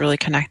that is really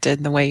connected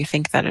in the way you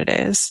think that it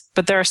is.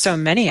 But there are so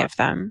many of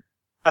them.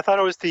 I thought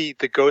it was the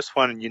ghost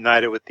one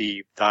united with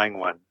the dying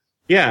one.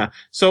 Yeah.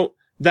 So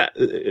that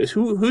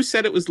who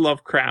said it was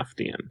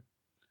Lovecraftian?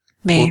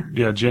 Me. Well,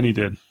 yeah, Jenny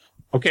did.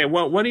 Okay,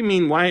 well, what do you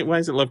mean? Why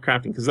is it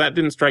Lovecraftian? Because that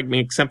didn't strike me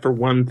except for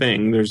one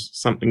thing. There's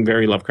something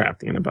very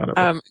Lovecraftian about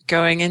it.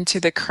 Going into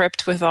the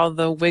crypt with all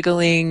the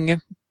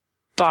wiggling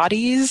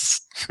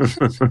bodies.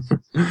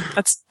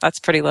 That's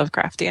pretty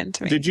Lovecraftian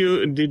to me. Did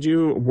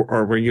you,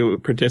 or were you a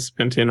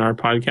participant in our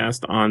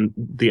podcast on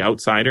The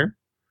Outsider?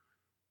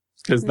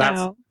 Because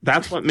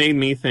that's what made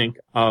me think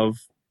of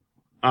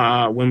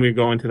when we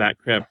go into that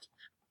crypt.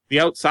 The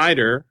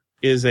Outsider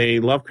is a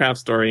Lovecraft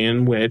story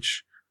in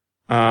which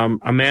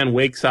a man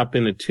wakes up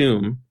in a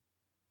tomb,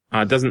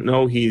 doesn't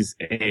know he's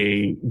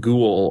a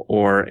ghoul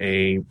or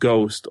a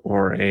ghost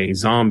or a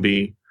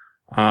zombie,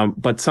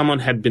 but someone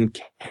had been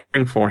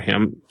caring for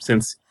him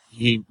since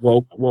he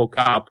woke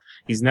up.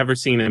 He's never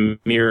seen a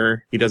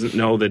mirror. He doesn't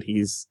know that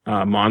he's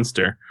a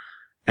monster.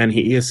 And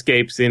he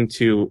escapes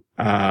into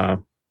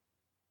out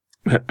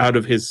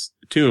of his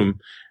tomb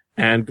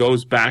and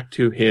goes back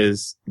to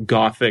his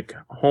Gothic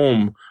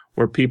home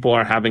where people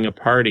are having a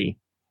party.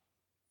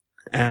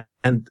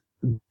 And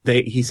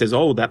he says,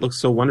 "Oh, that looks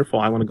so wonderful.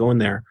 I want to go in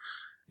there."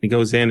 He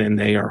goes in and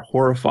they are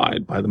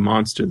horrified by the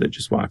monster that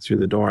just walked through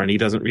the door, and he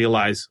doesn't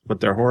realize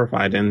what they're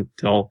horrified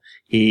until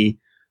he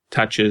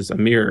touches a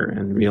mirror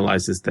and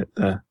realizes that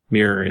the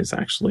mirror is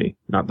actually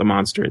not the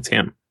monster, it's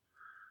him.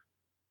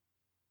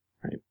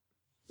 Right.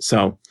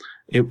 So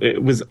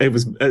it was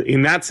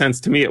in that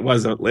sense, to me, it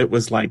was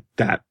like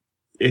that.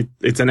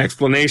 It's an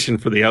explanation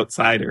for the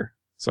outsider,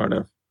 sort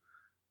of.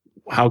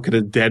 How could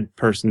a dead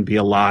person be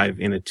alive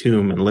in a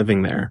tomb and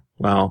living there?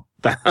 Well,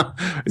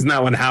 isn't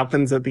that what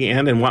happens at the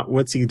end? And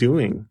what's he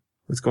doing?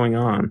 What's going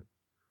on?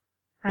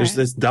 Right. There's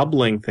this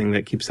doubling thing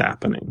that keeps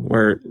happening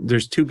where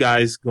there's two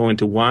guys going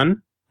to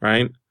one,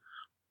 right?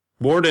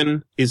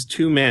 Warden is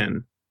two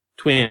men,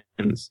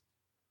 twins,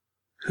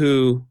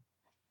 who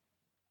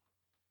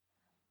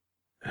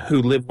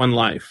live one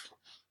life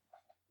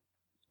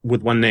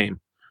with one name.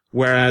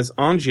 Whereas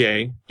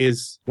Angier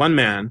is one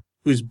man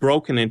who's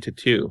broken into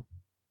two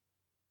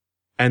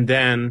and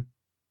then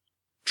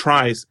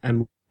tries,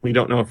 and we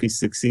don't know if he's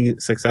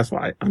successful.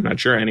 I'm not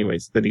sure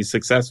anyways, that he's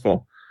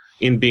successful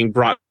in being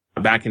brought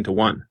back into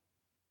one.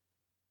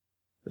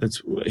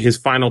 That's his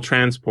final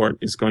transport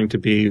is going to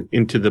be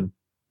into the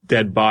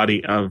dead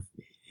body of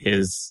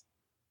his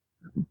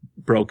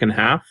broken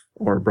half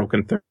or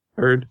broken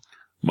third.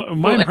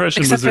 My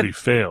impression was that he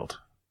failed.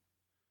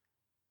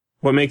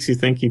 What makes you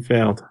think he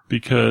failed?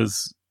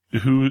 Because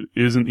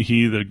isn't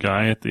he the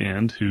guy at the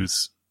end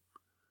who's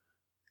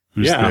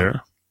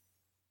there?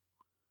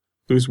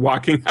 Who's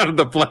walking out of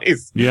the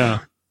place? Yeah.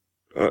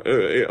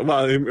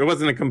 Well, it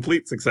wasn't a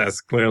complete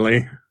success,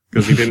 clearly,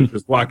 because he didn't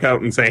just walk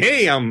out and say,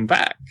 "Hey, I'm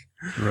back."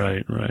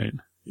 Right.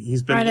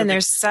 He's been and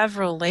there's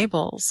several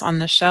labels on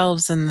the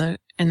shelves and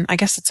I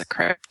guess it's a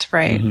crypt,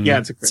 right? Mm-hmm. Yeah,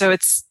 it's a crypt. So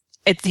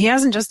he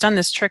hasn't just done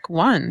this trick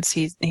once;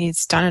 he's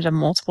done it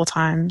multiple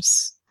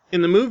times.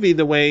 In the movie,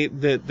 the way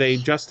that they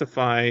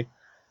justify,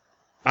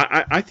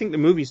 I think the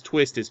movie's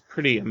twist is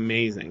pretty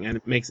amazing, and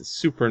it makes it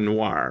super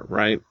noir,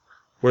 right?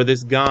 Where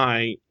this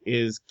guy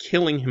is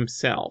killing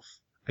himself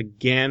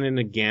again and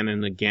again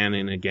and again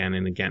and again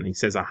and again. He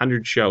says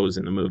 100 shows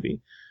in the movie.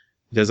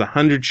 He does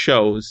 100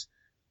 shows,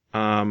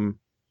 and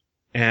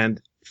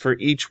for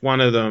each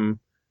one of them,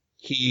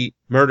 he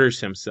murders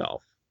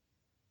himself.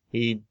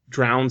 He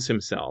drowns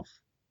himself.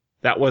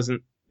 That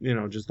wasn't,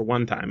 just the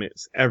one time.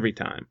 It's every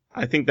time.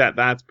 I think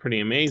that's pretty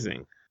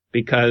amazing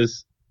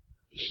because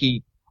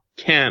he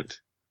can't,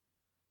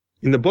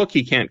 in the book,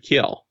 he can't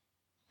kill.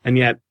 And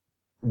yet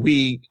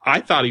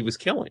I thought he was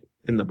killing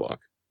in the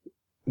book.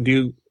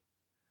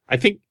 I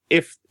think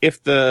if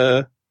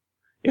the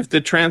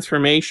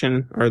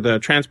transformation or the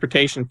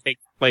transportation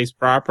takes place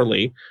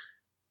properly,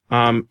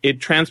 it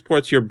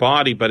transports your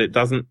body, but it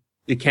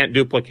can't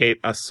duplicate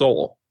a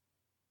soul.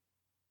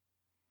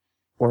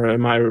 Or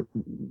am I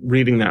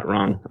reading that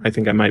wrong? I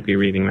think I might be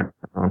reading that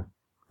wrong.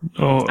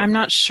 Oh, I'm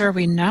not sure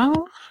we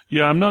know.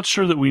 Yeah, I'm not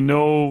sure that we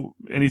know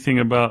anything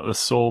about a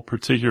soul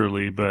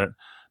particularly, but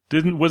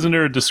wasn't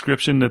there a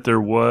description that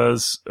there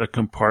was a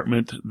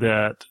compartment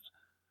that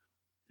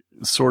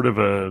sort of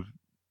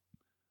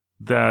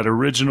that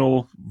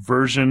original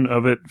version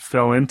of it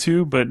fell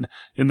into? But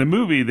in the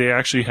movie, they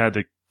actually had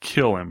to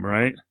kill him,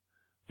 right?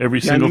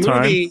 Every single time.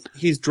 In the movie,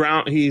 he's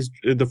drowned.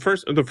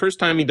 The first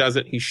time he does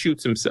it, he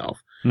shoots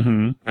himself.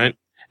 Mm-hmm. Right?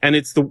 And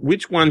it's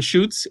which one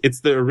shoots?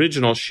 It's the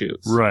original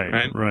shoots.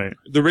 Right.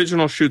 The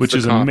original shoots. Which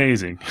is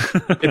amazing.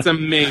 It's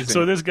amazing.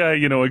 So this guy,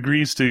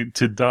 agrees to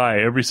die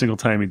every single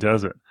time he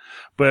does it.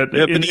 But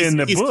in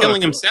the he's book,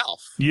 killing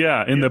himself.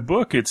 Yeah, in the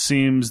book, it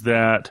seems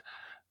that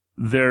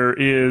there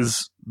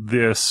is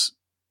this,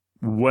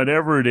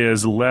 whatever it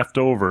is left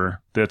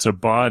over, that's a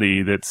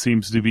body that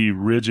seems to be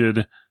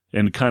rigid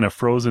and kind of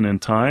frozen in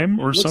time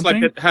or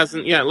something. Like it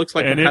hasn't, it looks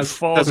like it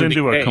falls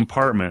into a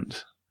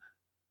compartment.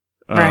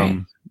 Right.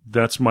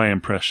 That's my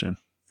impression.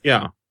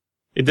 Yeah.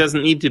 It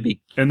doesn't need to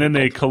be. And then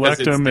they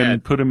collect him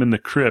and put him in the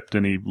crypt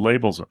and he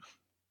labels them.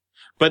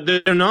 But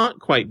they're not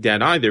quite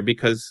dead either,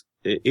 because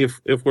if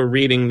we're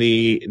reading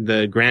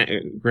the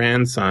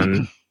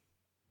grandson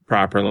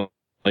properly,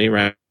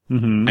 right?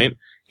 Mm-hmm. Right?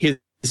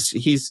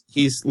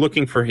 He's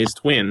looking for his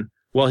twin.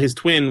 Well, his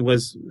twin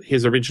was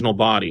his original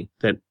body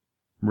that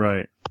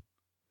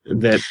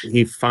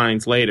he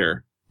finds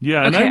later.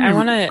 Yeah. Okay, I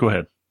want to go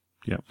ahead.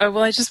 Yeah. Oh,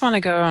 well, I just want to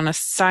go on a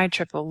side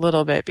trip a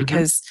little bit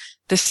because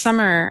this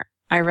summer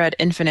I read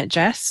Infinite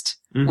Jest,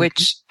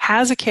 which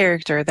has a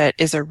character that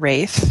is a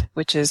wraith,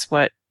 which is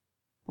what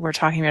we're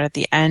talking about at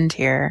the end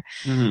here.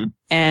 Mm-hmm.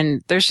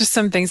 And there's just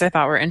some things I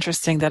thought were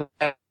interesting that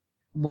I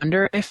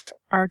wonder if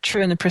are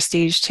true in the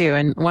Prestige too.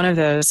 And one of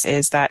those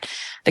is that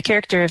the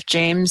character of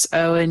James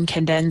Owen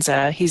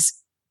Cadenza, he's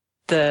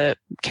the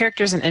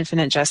character's in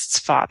Infinite Jest's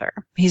father.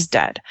 He's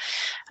dead.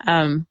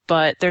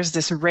 But there's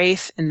this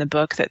wraith in the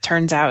book that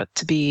turns out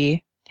to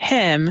be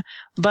him.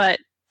 But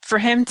for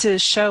him to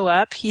show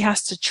up, he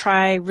has to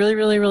try really,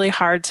 really, really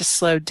hard to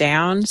slow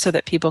down so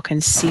that people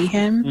can see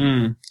him.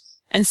 Mm.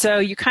 And so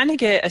you kind of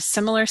get a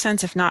similar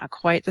sense, if not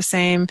quite the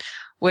same,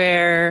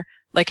 where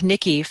like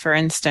Nicky, for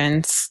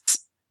instance,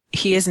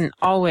 he isn't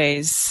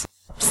always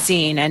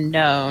seen and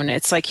known.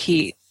 It's like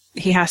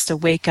he has to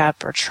wake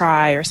up or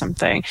try or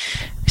something.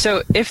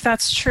 So if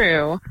that's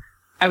true,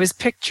 I was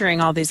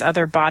picturing all these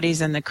other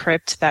bodies in the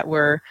crypt that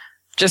were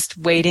just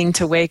waiting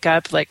to wake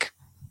up, like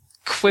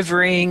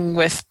quivering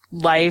with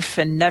life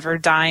and never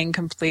dying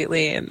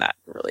completely, and that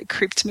really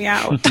creeped me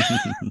out.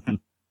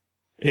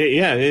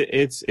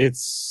 It's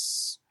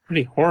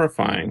pretty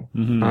horrifying.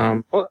 Mm-hmm.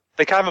 Well,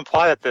 they kind of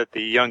imply that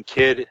the young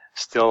kid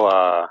still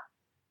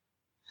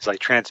is like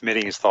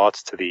transmitting his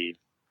thoughts to the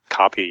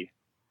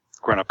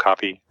grown-up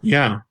copy.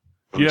 Yeah.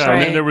 Yeah, Right.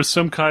 and then there was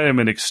some kind of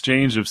an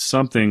exchange of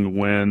something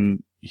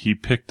when he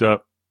picked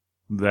up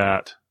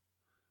that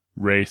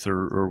wraith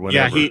or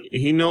whatever. Yeah,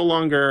 he no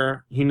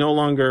longer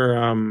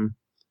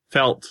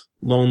felt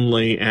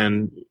lonely,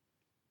 and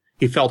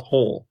he felt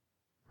whole.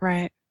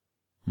 Right.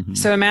 Mhm.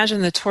 So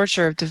imagine the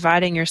torture of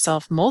dividing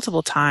yourself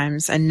multiple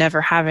times and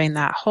never having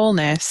that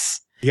wholeness.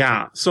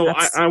 Yeah. So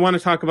I want to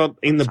talk about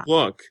in the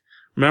book.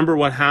 Remember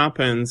what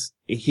happens?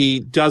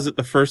 He does it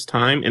the first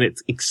time, and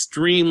it's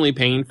extremely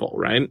painful,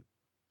 right?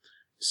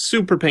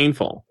 Super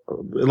painful,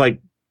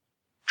 like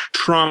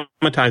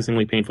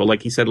traumatizingly painful.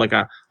 Like he said, like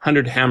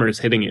 100 hammers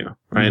hitting you,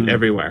 right? Mhm.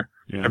 Everywhere,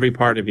 Yeah. every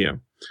part of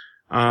you.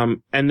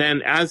 And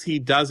then as he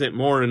does it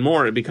more and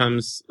more, it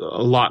becomes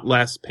a lot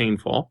less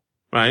painful,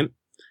 right?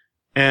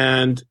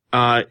 And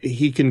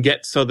he can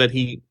get so that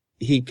he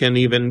can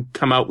even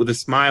come out with a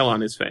smile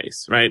on his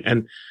face, right?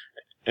 And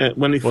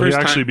when he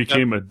actually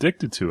became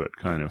addicted to it,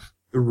 kind of.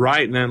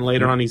 right, and then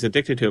later on he's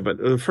addicted to it. But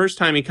the first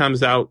time he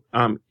comes out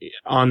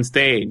on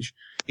stage,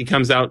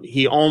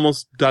 he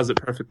almost does it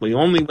perfectly. The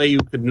only way you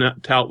could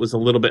not tell it was a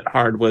little bit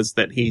hard was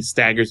that he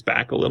staggers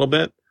back a little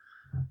bit.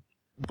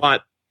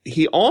 But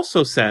he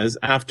also says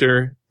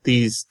after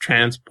these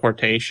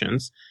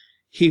transportations,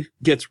 he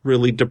gets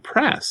really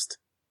depressed.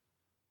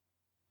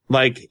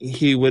 Like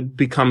he would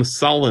become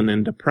sullen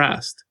and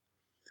depressed.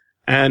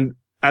 And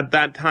at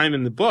that time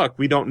in the book,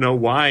 we don't know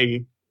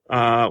why,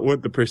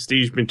 what the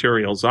prestige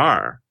materials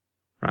are,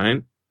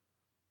 right?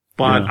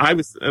 But Yeah. I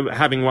was,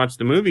 having watched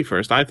the movie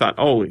first, I thought,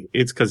 oh,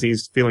 it's because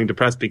he's feeling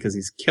depressed because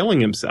he's killing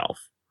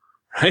himself,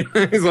 right?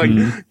 He's like,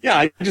 yeah,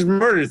 I just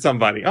murdered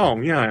somebody. Oh,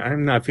 yeah,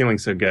 I'm not feeling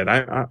so good.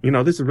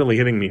 This is really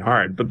hitting me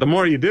hard. But the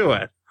more you do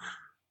it,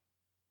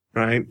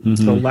 right,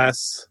 the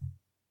less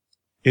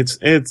is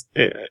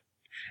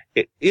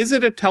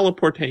it a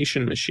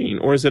teleportation machine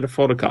or is it a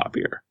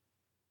photocopier?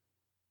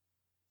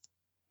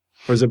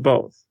 Or is it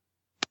both?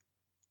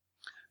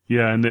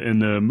 Yeah, in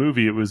the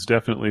movie, it was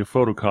definitely a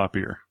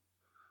photocopier.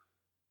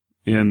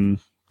 In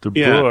the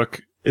Yeah.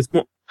 book, It's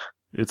more,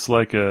 it's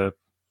like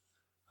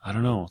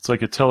it's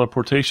like a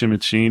teleportation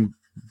machine,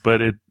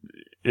 but it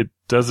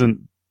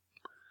doesn't,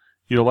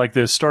 like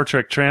the Star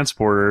Trek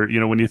transporter,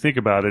 when you think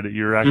about it,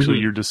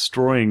 you're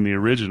destroying the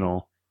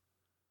original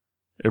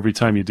every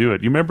time you do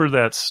it. You remember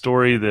that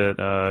story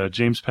that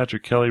James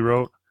Patrick Kelly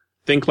wrote?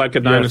 Think Like a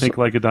Yeah, Dinosaur. Think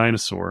Like a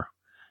Dinosaur.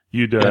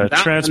 You'd that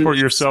transport one-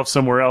 yourself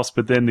somewhere else,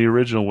 but then the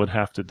original would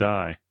have to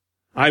die.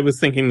 I was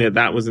thinking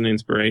that was an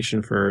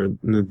inspiration for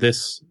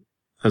this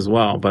as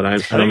well, but I I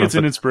don't think know it's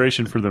an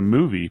inspiration for the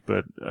movie,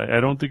 but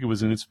I don't think it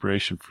was an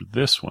inspiration for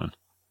this one.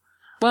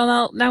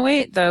 Well, now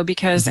wait, though,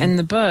 because in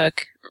the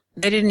book,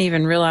 they didn't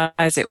even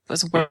realize it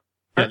was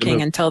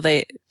working until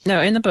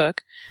in the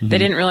book, they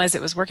didn't realize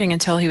it was working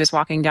until he was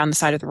walking down the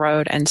side of the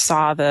road and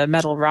saw the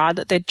metal rod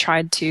that they'd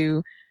tried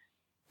to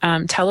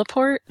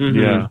teleport.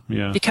 Yeah,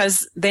 yeah.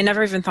 Because they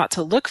never even thought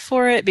to look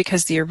for it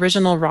because the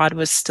original rod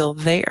was still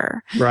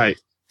there. Right.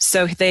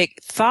 So they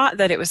thought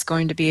that it was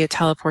going to be a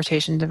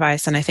teleportation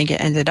device, and I think it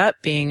ended up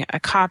being a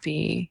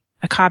copying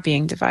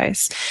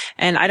device.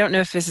 And I don't know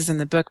if this is in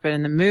the book, but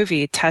in the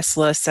movie,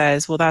 Tesla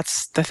says, well,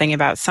 that's the thing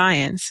about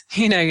science.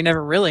 You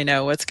never really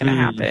know what's going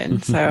to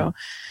happen. So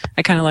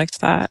I kind of liked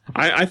that.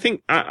 I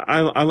think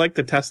I like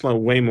the Tesla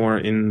way more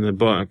in the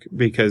book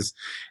because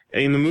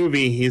in the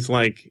movie, he's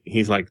like,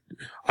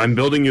 I'm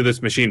building you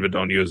this machine, but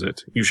don't use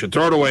it. You should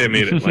throw it away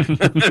immediately.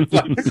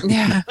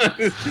 Yeah.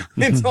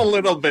 It's a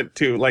little bit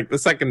too, like the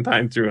second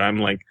time through, I'm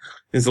like,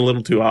 it's a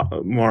little too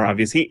more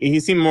obvious. He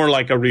seemed more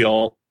like a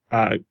real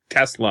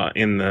Tesla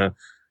in the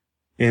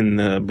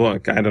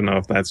book. I don't know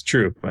if that's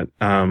true, but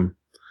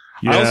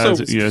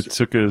it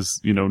took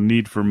his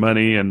need for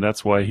money, and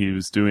that's why he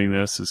was doing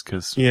this, is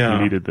because he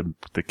needed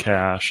the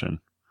cash. And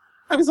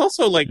I was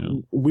also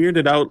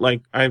weirded out.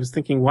 Like I was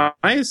thinking, why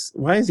is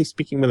he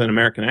speaking with an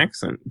American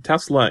accent?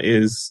 Tesla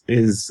is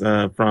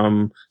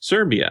from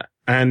Serbia,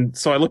 and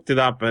so I looked it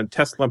up. And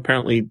Tesla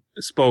apparently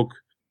spoke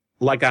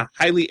like a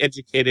highly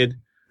educated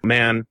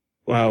man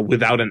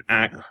without an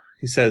accent.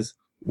 He says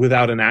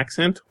without an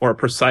accent, or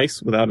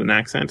precise without an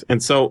accent,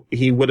 and so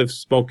he would have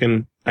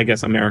spoken, I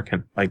guess,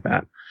 American like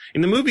that.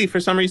 In the movie, for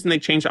some reason, they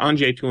changed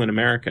Anjay to an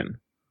American,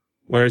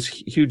 whereas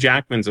Hugh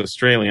Jackman's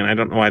Australian. I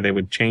don't know why they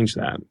would change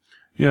that.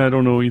 Yeah, I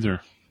don't know either.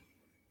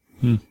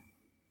 I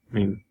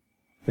mean,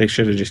 they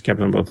should have just kept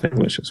them both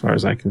English, as far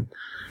as I can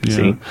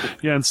see.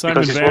 Yeah, and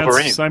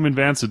Simon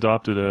Vance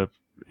adopted a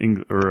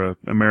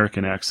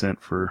American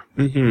accent for.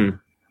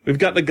 We've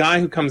got the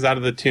guy who comes out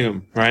of the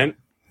tomb, right?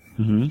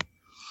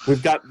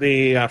 We've got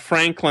the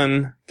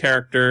Franklin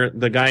character,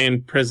 the guy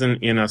in prison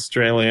in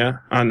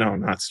Australia. No,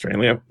 not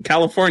Australia.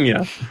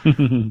 California.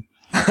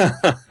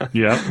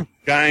 Yeah.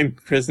 Guy in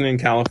prison in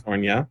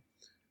California.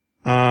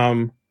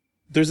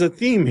 There's a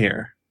theme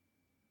here.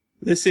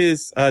 This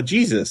is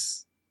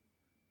Jesus.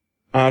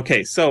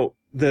 Okay, so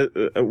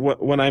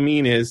what I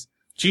mean is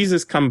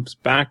Jesus comes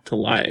back to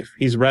life.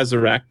 He's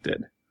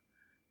resurrected,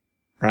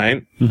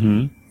 right?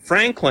 Mm-hmm.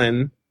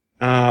 Franklin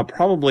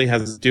probably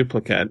has a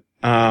duplicate.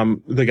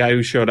 The guy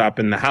who showed up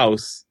in the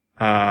house,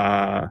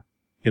 that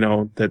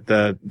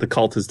the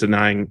cult is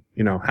denying,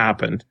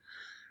 happened.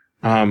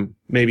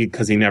 Maybe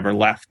because he never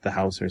left the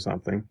house or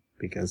something,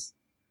 because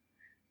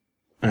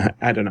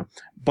I don't know.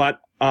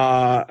 But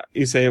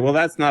you say, well,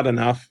 that's not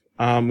enough.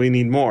 We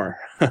need more.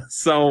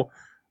 So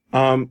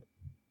I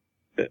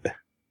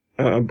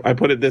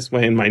put it this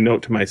way in my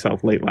note to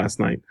myself late last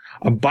night.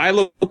 A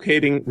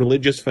bilocating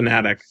religious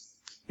fanatic,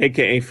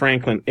 a.k.a.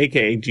 Franklin,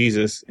 a.k.a.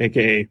 Jesus,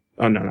 a.k.a.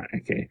 Oh, no, not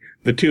a.k.a.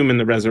 the tomb and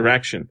the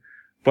resurrection.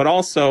 But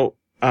also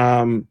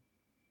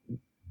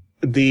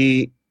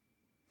the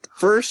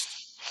first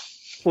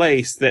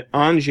place that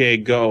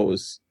Ange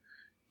goes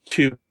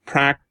to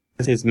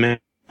practice his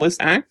mentalist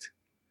act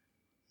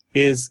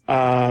is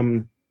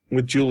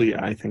with Julia,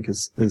 I think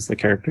is the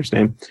character's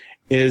name,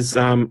 is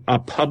a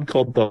pub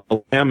called the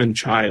Lamb and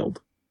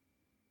Child.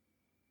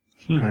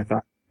 And I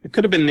thought it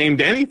could have been named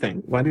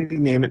anything. Why did he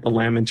name it the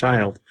Lamb and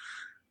Child?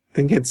 I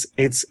think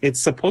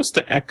it's supposed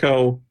to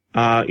echo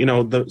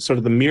the sort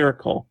of the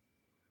miracle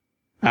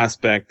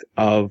aspect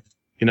of,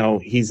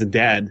 he's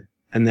dead,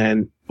 and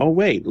then, oh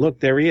wait, look,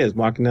 there he is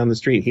walking down the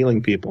street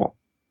healing people.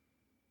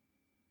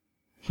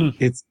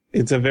 It's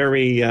a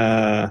very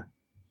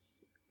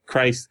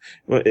Christ.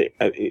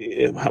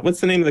 What's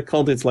the name of the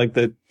cult? It's like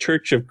the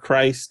Church of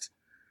Christ,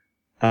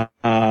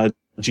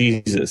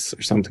 Jesus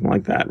or something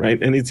like that,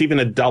 right? And it's even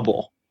a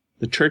double,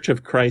 the Church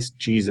of Christ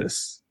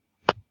Jesus.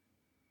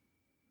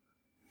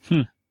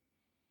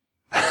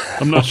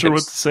 I'm not sure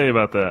what to say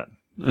about that.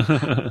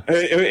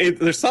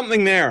 There's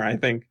something there, I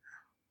think.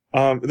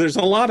 There's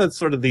a lot of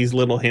sort of these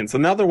little hints.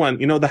 Another one,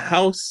 the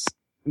house,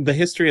 the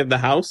history of the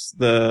house,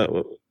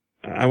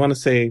 I want to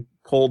say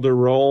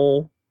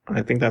Calderol.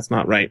 I think that's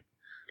not right.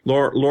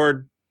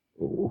 Lord,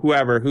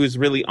 whoever, who's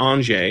really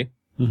Ange,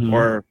 Mm-hmm.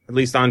 or at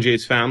least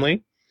Ange's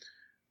family.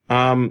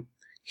 They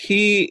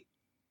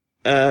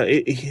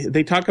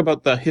talk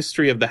about the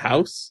history of the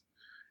house.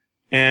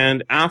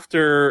 And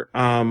after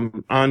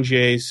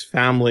Ange's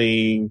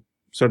family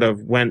sort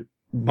of went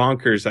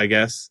bonkers, I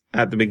guess,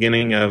 at the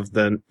beginning of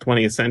the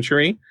 20th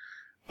century,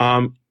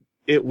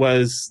 it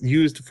was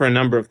used for a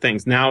number of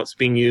things. Now it's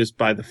being used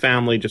by the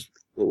family, just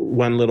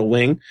one little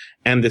wing,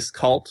 and this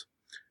cult.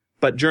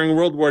 But during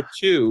World War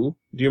II, do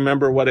you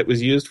remember what it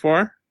was used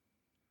for?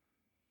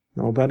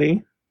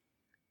 Nobody?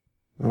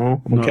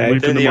 Oh, okay.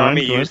 Did the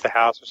Army use the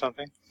house or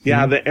something?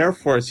 Yeah, the Air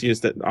Force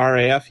used it.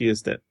 RAF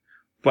used it.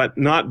 But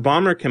not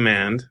Bomber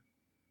Command,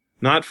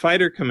 not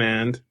Fighter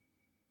Command,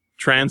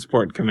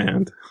 Transport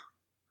Command.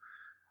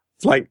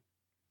 It's like,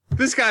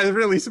 this guy is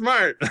really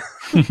smart.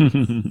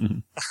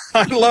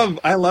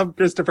 I love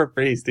Christopher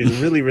Priest.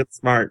 He's really, really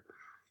smart.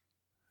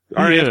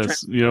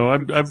 Yes,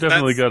 I've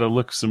definitely got to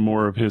look some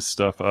more of his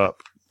stuff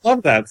up.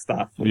 Love that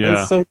stuff.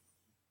 Yeah.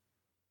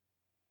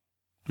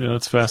 Yeah,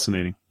 that's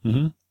fascinating.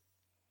 Mm-hmm.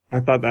 I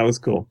thought that was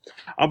cool.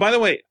 By the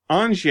way,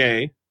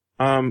 Ange,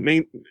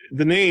 the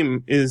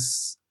name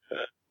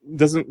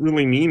doesn't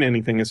really mean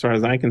anything as far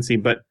as I can see,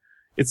 but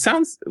it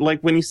sounds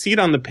like when you see it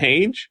on the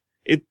page,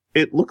 it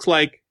looks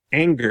like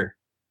anger.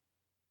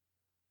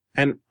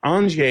 And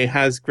Ange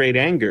has great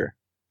anger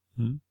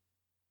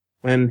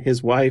when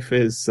his wife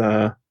is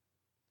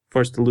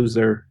forced to lose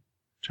their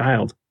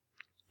child.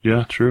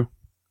 Yeah, true.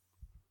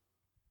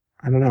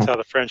 I don't know. That's how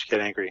the French get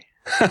angry.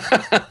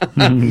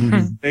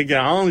 They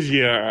get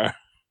Angier.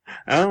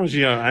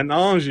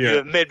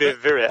 You made me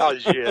very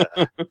Angier.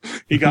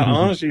 He got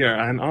Angier.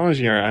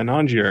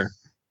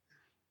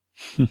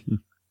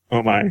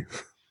 Oh my.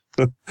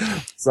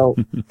 So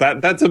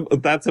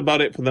that's about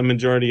it for the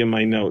majority of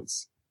my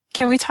notes.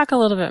 Can we talk a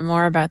little bit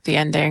more about the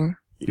ending?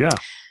 Yeah.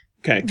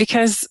 Okay.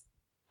 Because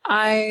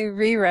I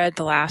reread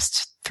the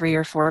last 3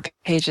 or 4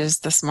 pages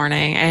this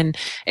morning, and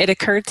it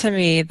occurred to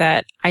me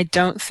that I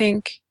don't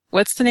think,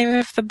 what's the name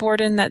of the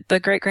Borden that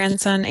the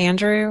great-grandson,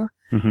 Andrew?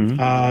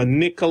 Mm-hmm.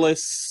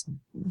 Nicholas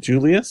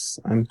Julius.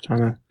 I'm trying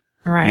to...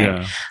 Right.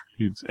 Yeah.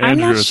 He's I'm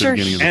Andrew not at the sure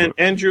beginning of the book.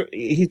 Andrew,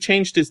 he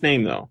changed his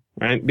name though,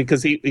 right?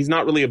 Because he's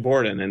not really a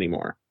Borden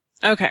anymore.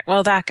 Okay,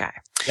 well, that guy.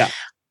 Yeah.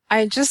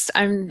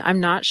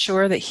 I'm not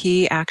sure that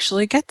he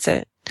actually gets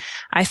it.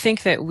 I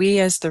think that we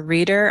as the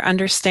reader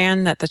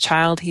understand that the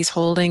child he's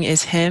holding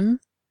is him,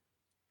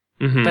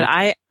 but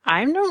I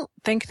don't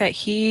think that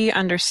he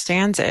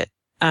understands it.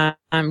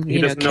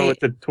 He doesn't know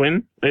it's a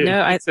twin?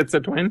 No, it's a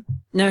twin?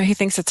 No, he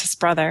thinks it's his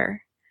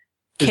brother.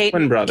 His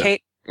twin brother.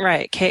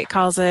 Kate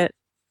calls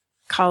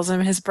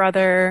him his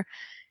brother.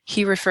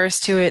 He refers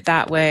to it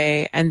that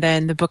way, and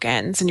then the book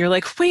ends, and you're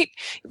like, wait,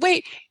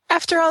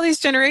 After all these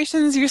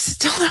generations, you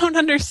still don't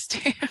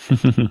understand.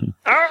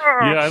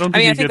 I don't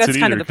think he gets it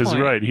either, because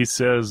point. right, he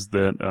says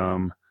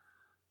that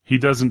he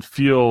doesn't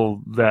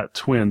feel that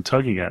twin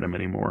tugging at him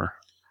anymore.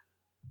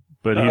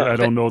 But I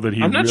don't know that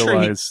he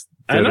realized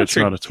that it's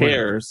not a twin.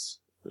 Cares.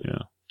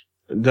 Yeah.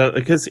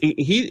 Because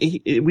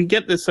we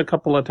get this a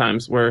couple of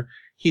times where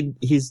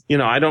he's,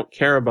 I don't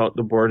care about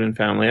the Borden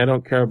family. I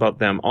don't care about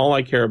them. All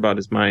I care about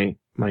is my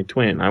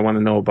twin. I want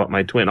to know about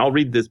my twin. I'll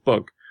read this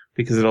book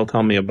because it'll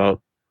tell me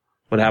about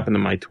what happened to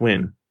my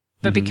twin.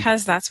 But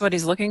because that's what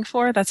he's looking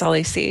for, that's all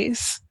he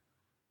sees.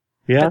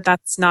 Yeah. But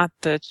that's not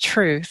the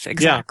truth,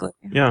 exactly.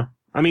 Yeah.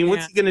 I mean,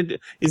 what's he going to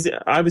do?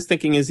 I was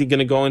thinking, is he going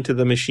to go into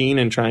the machine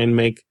and try and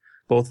make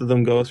both of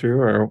them go through,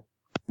 or?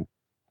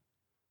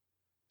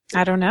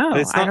 I don't know.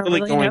 It's not I don't really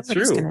really going know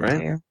through, what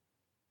he's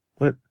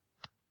right?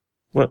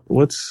 do.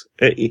 What's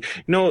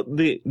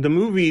the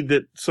movie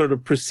that sort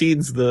of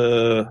precedes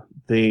the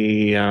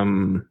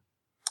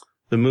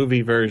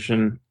movie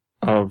version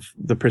of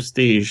The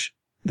Prestige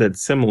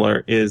that's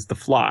similar is The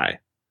Fly.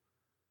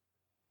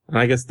 And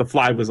I guess The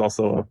Fly was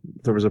also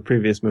there was a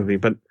previous movie,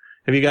 but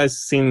have you guys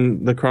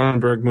seen the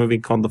Cronenberg movie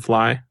called The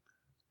Fly?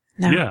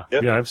 No. Yeah,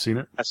 yeah, I've seen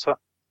it. I saw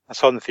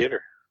it in the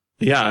theater.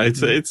 Yeah,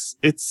 it's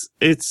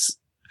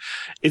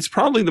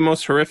probably the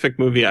most horrific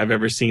movie I've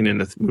ever seen in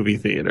a movie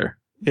theater.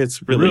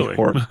 It's really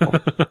horrible.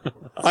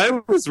 I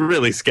was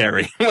really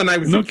scary when I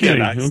was a kid.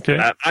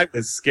 I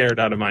was scared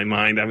out of my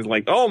mind. I was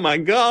like, oh my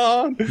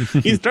God,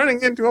 he's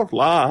turning into a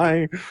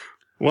fly.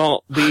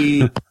 Well,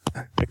 the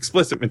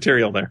explicit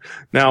material there.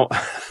 Now,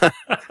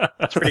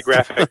 it's pretty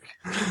graphic.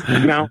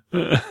 Now,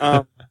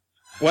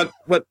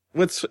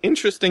 what's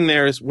interesting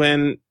there is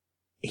when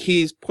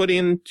he's put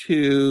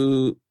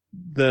into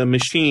the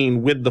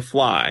machine with the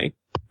fly,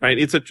 right?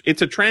 It's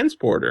a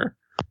transporter,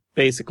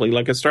 basically,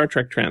 like a Star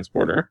Trek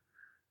transporter.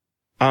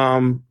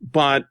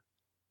 But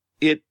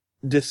it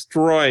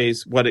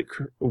destroys what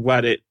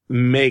it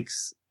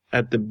makes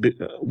at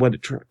what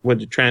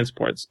it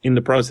transports in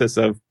the process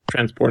of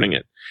transporting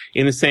it,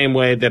 in the same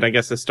way that I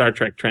guess a Star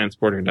Trek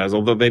transporter does.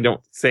 Although they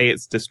don't say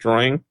it's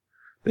destroying,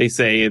 they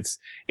say it's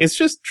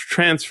just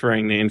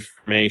transferring the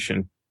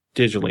information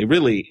digitally.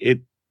 Really,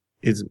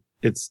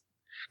 it's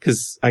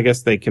because I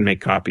guess they can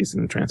make copies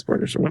in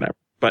transporters or whatever.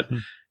 But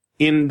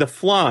in the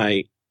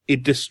Fly,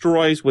 it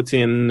destroys what's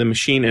in the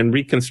machine and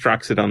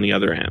reconstructs it on the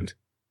other end,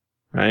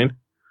 right?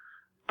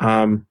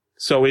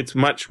 So it's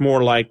much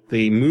more like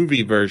the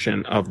movie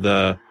version of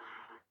the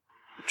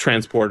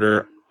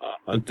transporter,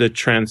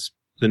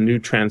 the new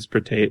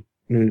transported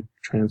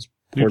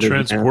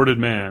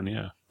man.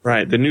 Yeah.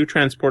 Right. The new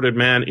transported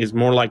man is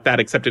more like that,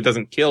 except it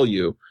doesn't kill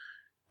you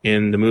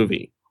in the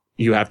movie.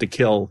 You have to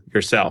kill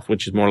yourself,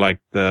 which is more like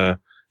the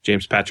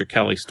James Patrick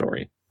Kelly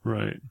story.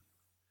 Right.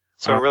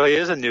 So it really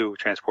is a new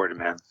transported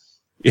man.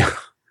 Yeah.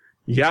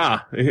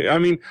 Yeah. I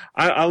mean,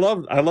 I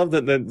love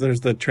that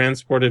there's the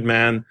transported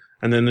man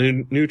and then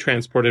the new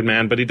transported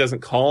man, but he doesn't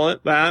call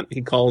it that.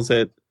 He calls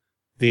it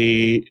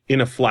the In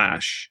a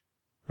Flash,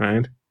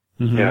 right?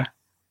 Mm-hmm. Yeah.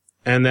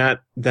 And that's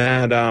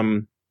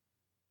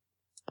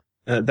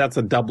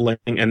a doubling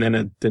and then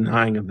a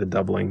denying of the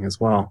doubling as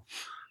well.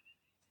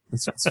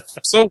 It's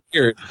so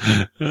weird.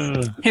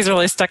 He's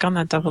really stuck on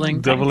that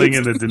doubling. Doubling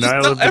and the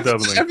denial of the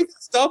doubling.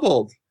 Everything's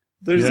doubled.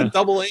 There's a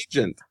double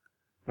agent,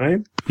 right?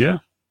 Yeah.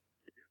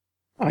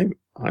 I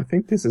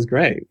think this is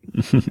great.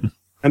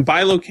 And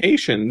by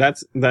location,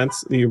 that's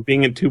you're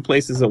being in two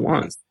places at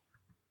once.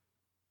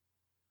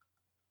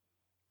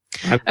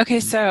 Okay,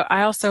 so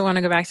I also want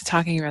to go back to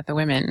talking about the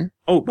women.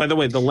 Oh, by the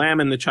way, the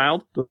lamb and the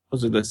child,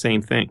 those are the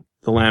same thing.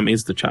 The lamb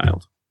is the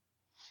child.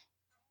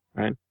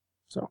 Right?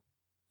 So,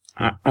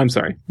 I'm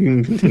sorry. You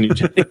can continue,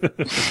 Jenny.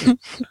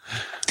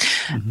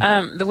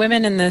 The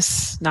women in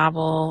this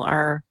novel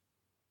are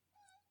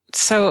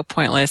so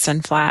pointless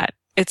and flat.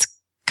 It's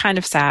kind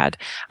of sad.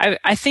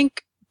 I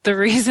think the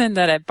reason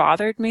that it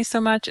bothered me so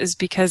much is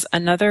because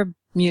another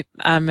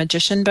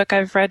magician book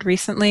I've read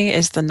recently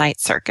is The Night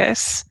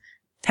Circus.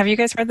 Have you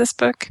guys read this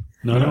book?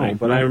 No,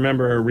 but I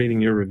remember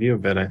reading your review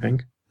of it, I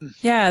think.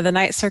 Yeah, The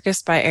Night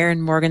Circus by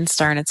Aaron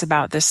Morgenstern. It's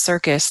about this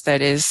circus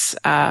that is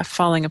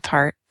falling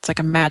apart. It's like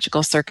a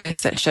magical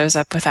circus that shows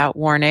up without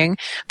warning.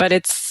 But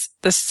it's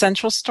the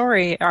central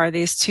story are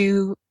these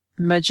two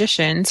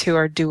magicians who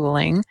are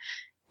dueling,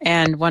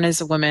 and one is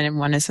a woman and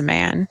one is a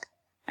man.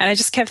 And I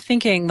just kept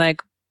thinking,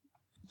 like,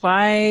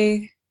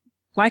 why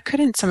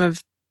couldn't some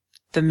of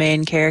the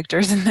main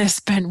characters in this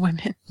been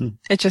women?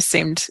 It just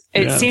seemed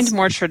seemed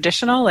more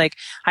traditional. Like,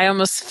 I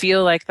almost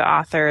feel like the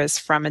author is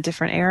from a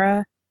different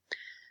era.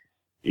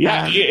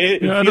 Yeah,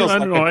 it feels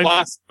like a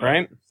classic,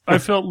 right? I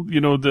felt,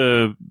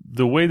 the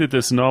way that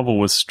this novel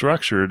was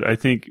structured, I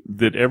think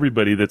that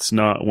everybody that's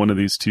not one of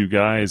these two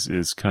guys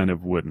is kind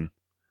of wooden.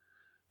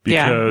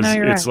 Because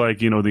it's right. Like,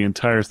 the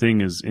entire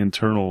thing is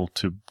internal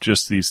to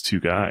just these two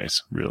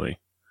guys, really.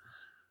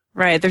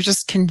 Right. They're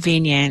just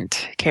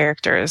convenient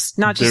characters.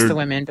 Not just the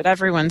women, but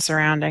everyone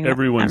surrounding them.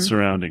 Everyone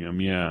surrounding them,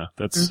 yeah.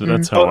 That's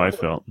how I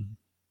felt.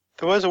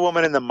 There was a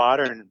woman in the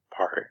modern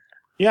part.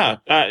 Yeah.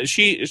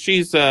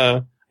 She's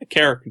a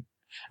character.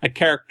 a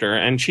character,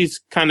 and she's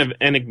kind of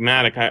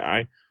enigmatic.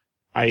 I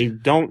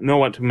don't know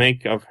what to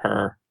make of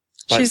her.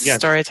 But she's yes. a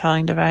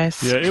storytelling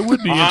device. Yeah, it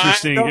would be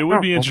interesting. It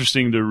would be know.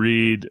 interesting to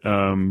read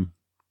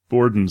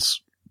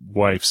Borden's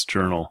wife's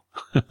journal.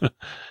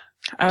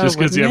 Just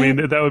because, I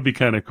mean, that would be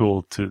kind of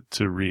cool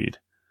to read.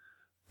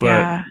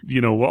 But,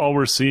 you know, all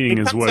we're seeing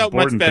is what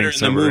Borden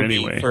thinks of her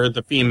anyway. For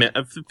the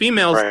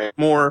females, right.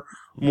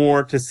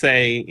 more to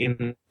say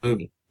in the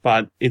movie,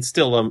 but it's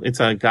still it's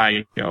a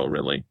guy show,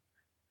 really.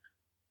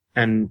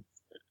 And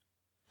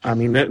I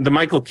mean, the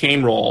Michael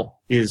Caine role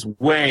is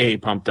way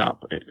pumped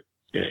up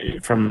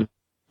from the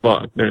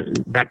book.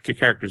 That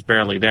character's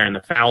barely there, and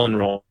the Fallon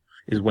role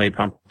is way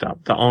pumped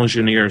up. The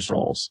Engineers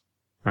roles,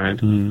 right?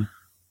 Mm.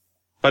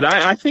 But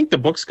I think the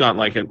book's got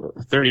like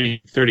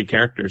 30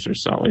 characters or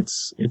so.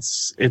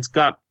 It's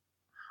got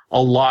a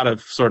lot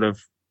of sort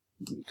of,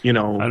 you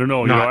know. I don't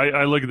know.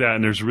 I look at that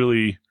and there's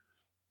really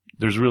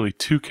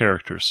 2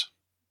 characters.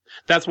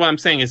 That's what I'm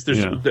saying is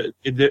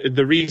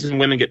the reason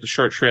women get the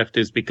short shrift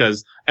is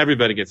because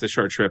everybody gets the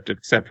short shrift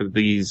except for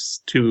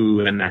these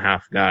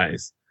 2.5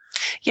 guys.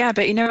 Yeah,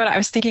 but you know what? I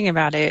was thinking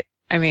about it.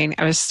 I mean,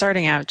 I was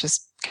starting out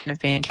just kind of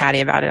being catty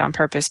about it on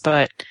purpose,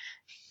 but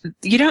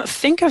you don't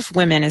think of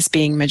women as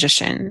being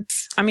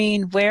magicians. I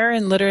mean, where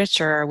in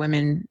literature are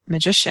women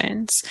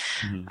magicians?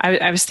 Mm-hmm.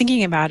 I was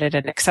thinking about it,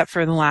 and except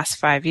for the last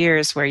 5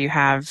 years where you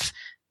have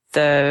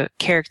the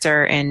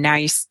character in Now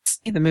You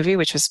See the movie,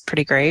 which was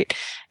pretty great,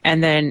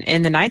 and then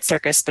in The Night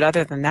Circus, but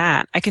other than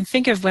that, I can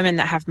think of women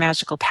that have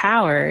magical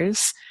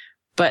powers,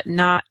 but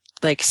not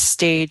like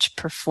stage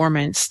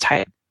performance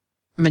type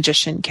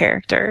magician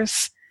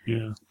characters.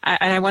 Yeah.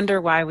 And I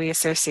wonder why we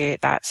associate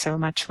that so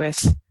much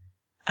with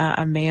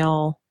a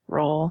male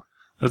role.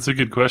 That's a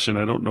good question.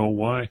 I don't know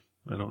why.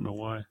 I don't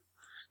know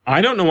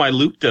why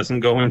Luke doesn't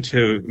go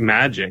into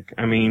magic.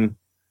 I mean,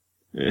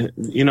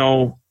 you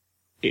know,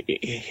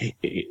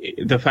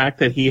 the fact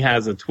that he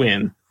has a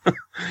twin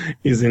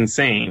is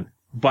insane.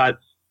 But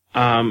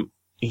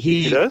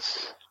he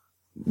does?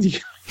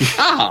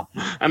 Yeah,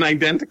 an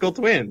identical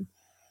twin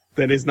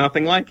that is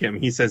nothing like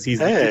him. He says he's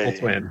a evil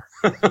twin.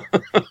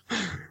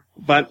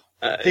 But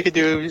he could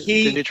do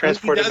the new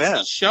Transported Man.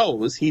 He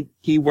shows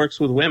he works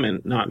with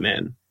women, not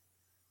men.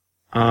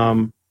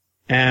 And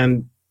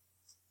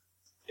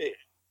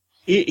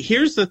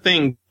here's the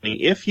thing: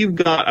 if you've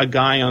got a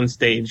guy on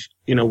stage,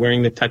 you know,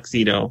 wearing the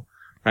tuxedo,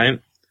 right?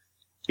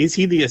 Is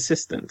he the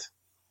assistant?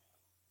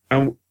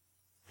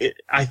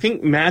 I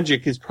think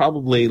magic is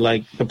probably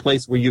like the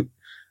place where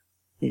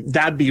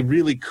that'd be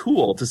really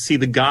cool to see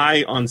the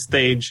guy on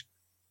stage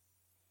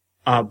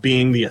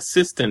being the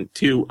assistant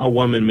to a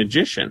woman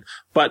magician.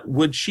 But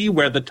would she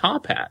wear the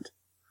top hat?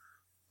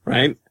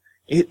 Right?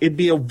 It'd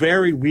be a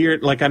very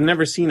weird, like I've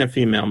never seen a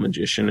female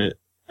magician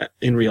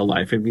in real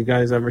life. Have you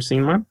guys ever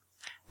seen one?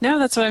 No,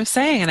 that's what I'm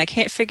saying, and I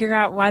can't figure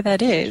out why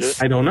that is.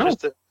 I don't know.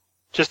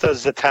 Just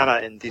as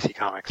Zatanna in DC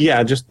Comics.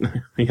 Yeah,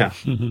 yeah.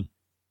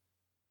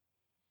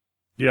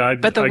 Yeah,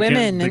 but the women,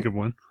 can't think of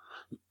one.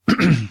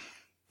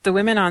 The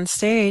women on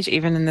stage,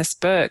 even in this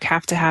book,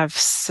 have to have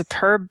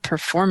superb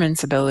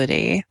performance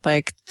ability,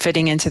 like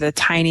fitting into the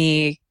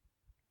tiny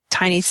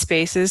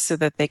spaces so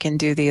that they can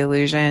do the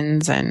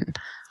illusions and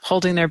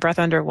holding their breath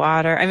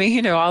underwater. I mean,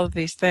 you know, all of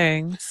these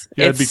things.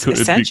 Yeah, it'd be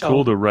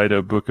cool to write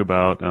a book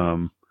about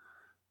a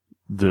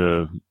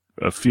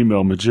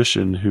female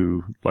magician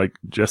who, like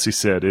Jesse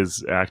said,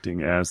 is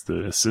acting as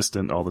the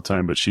assistant all the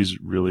time, but she's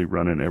really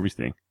running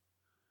everything.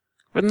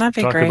 Wouldn't that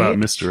be great? Talk about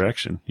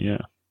misdirection,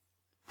 yeah.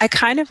 I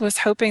kind of was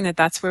hoping that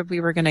that's where we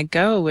were going to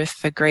go with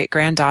the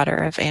great-granddaughter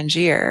of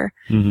Angier.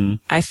 Mm-hmm.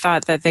 I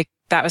thought that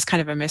that was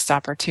kind of a missed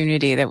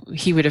opportunity, that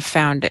he would have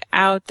found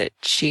out that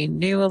she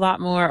knew a lot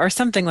more or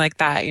something like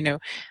that. You know,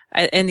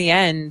 in the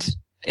end,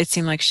 it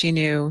seemed like she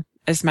knew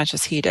as much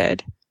as he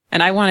did.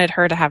 And I wanted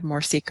her to have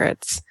more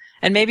secrets.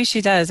 And maybe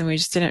she does, and we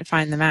just didn't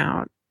find them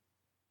out.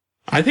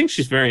 I think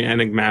she's very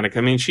enigmatic.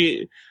 I mean,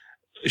 she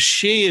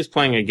is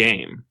playing a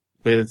game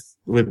with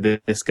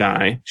this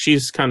guy.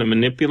 She's kind of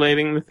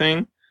manipulating the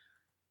thing.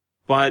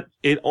 But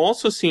it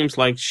also seems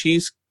like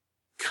she's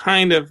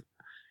kind of,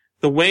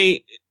 the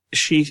way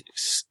she's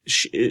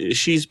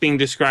being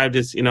described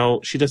as, you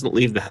know, she doesn't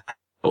leave the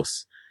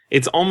house.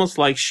 It's almost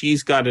like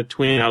she's got a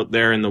twin out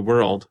there in the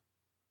world.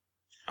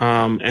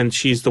 And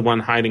she's the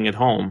one hiding at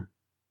home.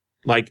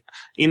 Like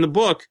in the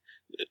book,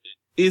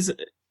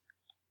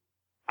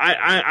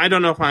 I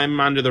don't know if I'm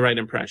under the right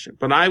impression,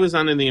 but I was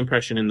under the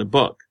impression in the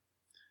book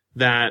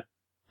that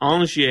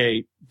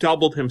Angier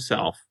doubled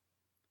himself,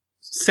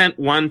 sent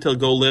one to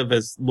go live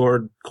as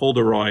Lord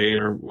Colderoy,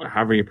 or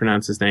however you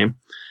pronounce his name,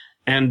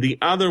 and the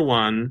other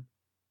one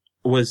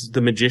was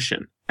the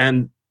magician.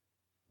 And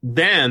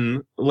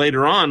then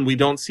later on, we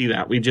don't see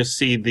that. We just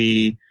see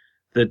the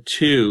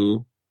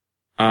two,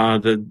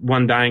 the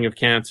one dying of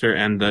cancer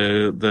and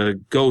the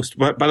ghost.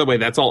 But by the way,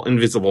 that's all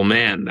Invisible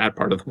Man, that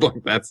part of the book.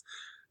 That's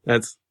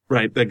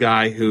right. The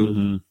guy who,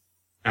 mm-hmm.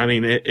 I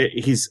mean,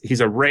 he's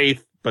a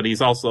wraith, but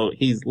he's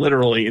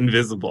literally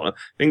invisible. I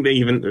think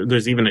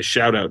there's even a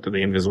shout out to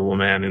the Invisible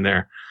Man in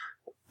there.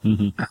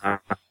 Mm-hmm.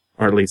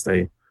 Or at least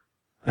a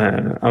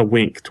a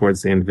wink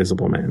towards the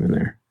Invisible Man in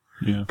there.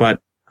 Yeah.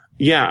 But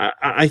yeah,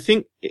 I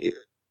think,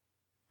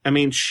 I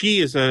mean, she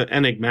is an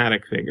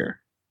enigmatic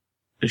figure.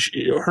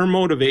 Her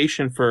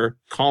motivation for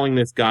calling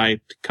this guy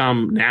to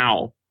come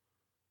now,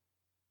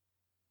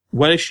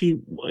 what is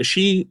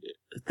she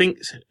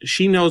thinks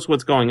she knows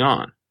what's going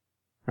on,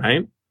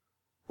 right?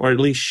 Or at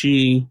least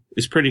she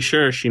is pretty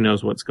sure she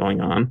knows what's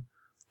going on.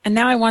 And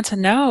now I want to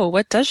know,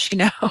 what does she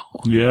know?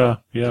 Yeah,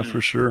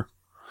 for sure.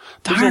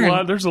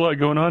 There's a lot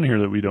going on here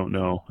that we don't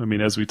know. I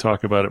mean, as we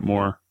talk about it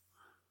more.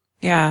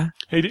 Yeah.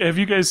 Hey, have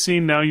you guys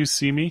seen Now You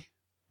See Me?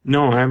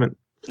 No, I haven't.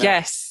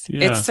 Yes.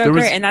 Yeah. It's so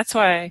great, and that's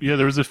why. Yeah,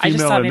 there was a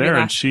female in there,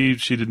 and she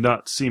did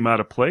not seem out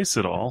of place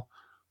at all.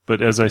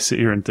 But as I sit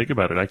here and think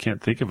about it, I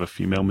can't think of a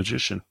female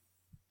magician.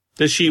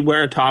 Does she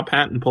wear a top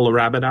hat and pull a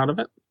rabbit out of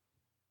it?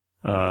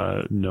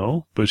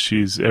 No, but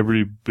she's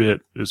every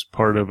bit as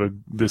part of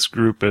this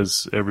group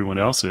as everyone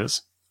else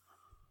is.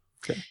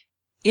 Okay.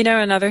 You know,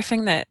 another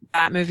thing that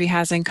movie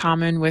has in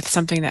common with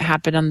something that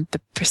happened on the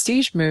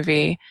Prestige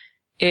movie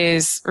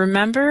is,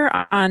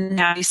 remember on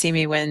Now You See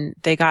Me when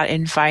they got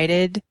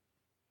invited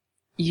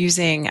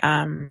using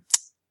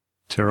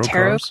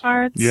tarot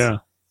cards? Yeah.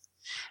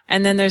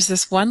 And then there's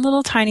this one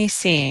little tiny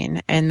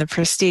scene in the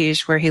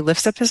Prestige where he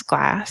lifts up his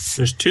glass.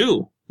 There's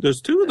two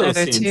of those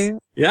scenes. Two?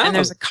 Yeah. And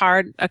there's a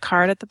card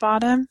at the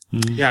bottom.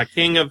 Mm-hmm. Yeah,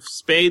 King of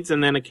Spades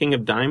and then a King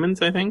of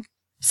Diamonds, I think.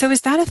 So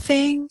is that a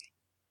thing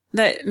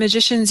that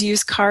magicians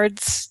use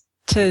cards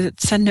to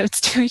send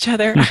notes to each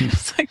other? I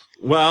was like,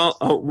 well,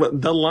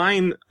 the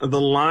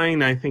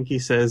line I think he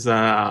says,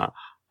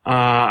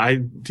 I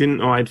didn't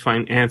know I'd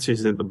find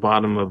answers at the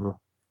bottom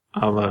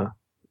of a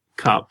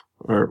cup,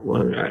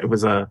 or it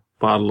was a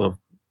bottle of,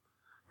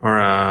 or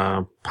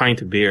a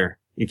pint of beer.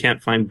 You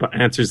can't find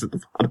answers at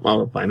the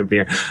bottom of a pint of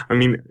beer. I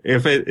mean,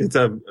 if it's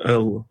a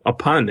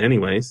pun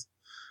anyways,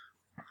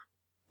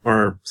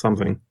 or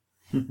something.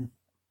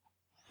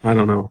 I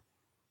don't know.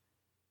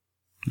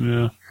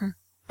 Yeah.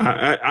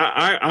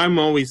 I'm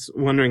always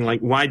wondering, like,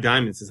 why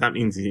diamonds? Does that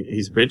mean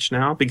he's rich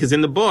now? Because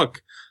in the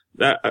book,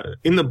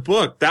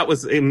 that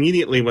was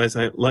immediately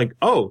like,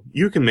 oh,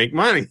 you can make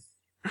money.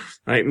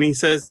 Right. And he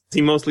says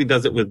he mostly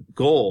does it with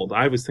gold.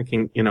 I was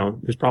thinking,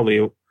 there's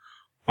probably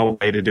a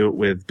way to do it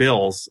with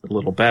bills a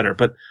little better,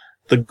 but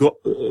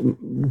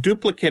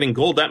duplicating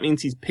gold, that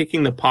means he's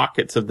picking the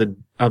pockets of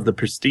the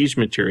Prestige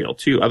material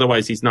too.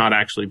 Otherwise he's not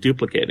actually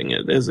duplicating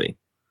it, is he?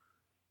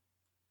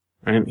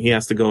 And he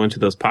has to go into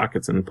those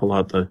pockets and pull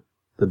out the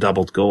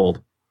doubled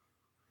gold.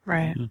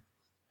 right.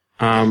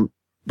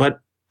 But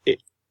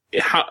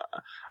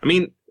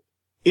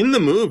in the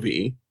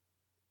movie,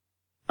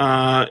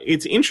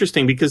 it's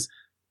interesting because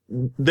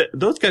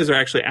those guys are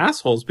actually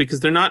assholes because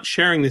they're not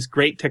sharing this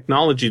great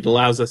technology that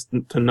allows us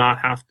to not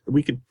have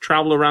we could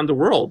travel around the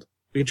world.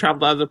 We could travel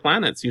to other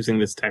planets using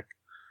this tech.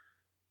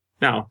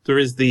 Now, there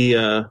is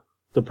the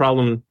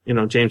problem,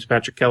 James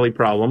Patrick Kelly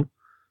problem,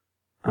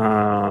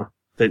 that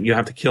you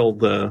have to kill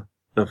the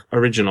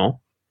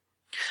original.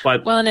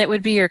 But Well, and it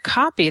would be your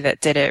copy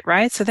that did it,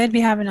 right? So they'd be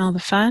having all the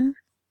fun.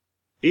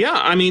 yeah,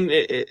 I mean,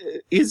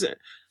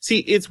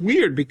 it's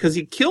weird because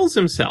he kills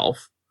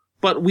himself,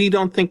 but we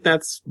don't think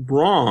that's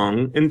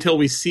wrong until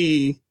we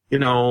see,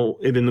 it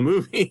in the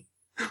movie.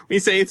 We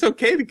say it's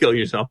okay to kill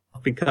yourself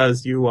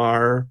because you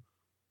are...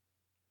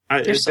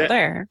 You're still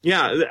there.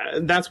 Yeah,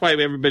 that's why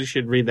everybody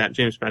should read that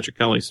James Patrick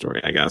Kelly story,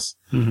 I guess.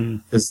 Mm-hmm.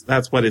 Because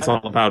that's what it's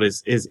all about,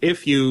 is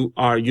if you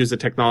use a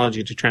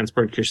technology to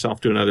transport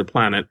yourself to another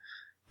planet,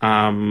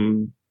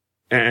 and,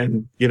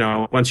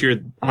 once you're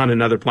on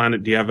another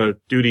planet, do you have a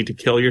duty to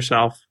kill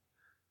yourself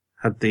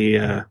at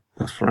the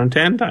front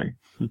end? I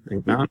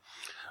think not.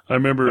 I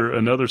remember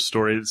another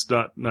story. It's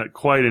not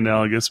quite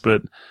analogous,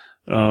 but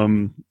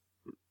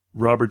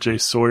Robert J.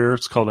 Sawyer.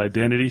 It's called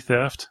Identity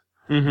Theft,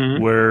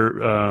 Mm-hmm.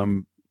 where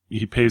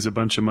he pays a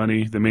bunch of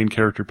money. The main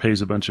character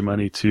pays a bunch of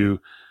money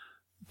to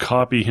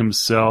copy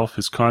himself,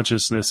 his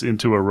consciousness,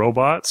 into a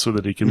robot so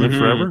that he can live Mhm.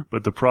 forever.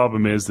 But the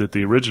problem is that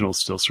the original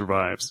still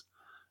survives.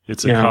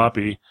 It's a Yeah.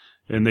 copy,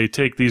 and they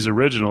take these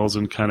originals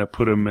and kind of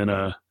put them in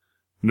a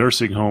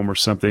nursing home or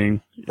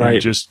something, Right.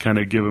 and just kind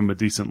of give them a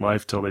decent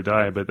life till they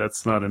die. But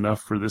that's not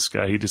enough for this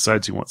guy. He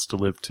decides he wants to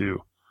live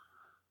too.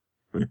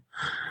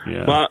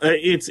 Yeah. Well,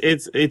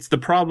 it's the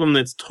problem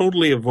that's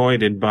totally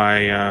avoided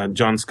by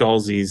John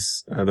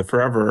Scalzi's The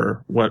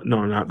Forever.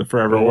 Not The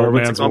Forever War. Old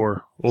what's it Man's called?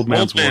 War. Old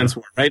Man's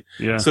War. War, right?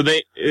 Yeah. So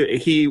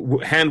he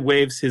hand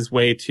waves his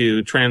way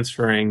to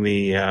transferring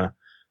the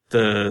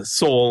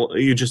soul.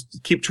 You just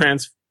keep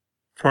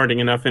transporting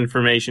enough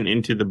information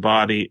into the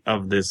body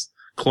of this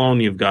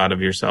clone you've got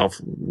of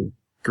yourself,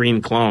 green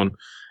clone,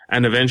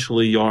 and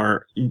eventually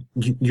you're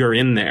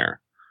in there.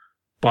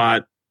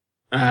 But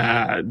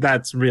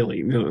that's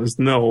really, there's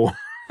no,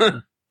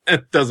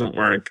 it doesn't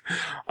work.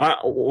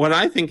 What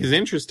I think is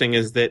interesting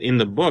is that in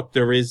the book,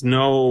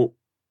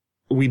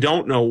 we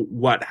don't know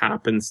what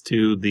happens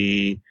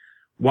to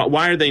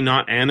why are they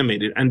not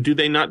animated? And do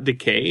they not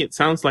decay? It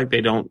sounds like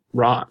they don't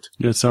rot.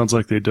 Yeah, it sounds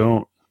like they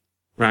don't.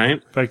 Right?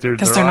 In fact, their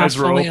 'Cause they're not eyes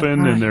were fully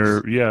open, and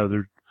alive.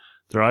 their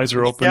Their eyes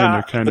are open and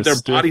they're kind of but their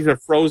stiff. bodies are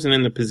frozen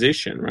in the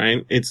position,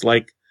 right? It's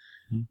like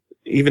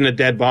even a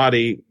dead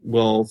body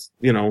will,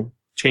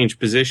 change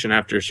position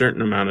after a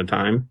certain amount of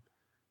time.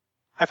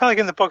 I felt like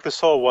in the book the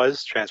soul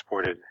was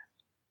transported.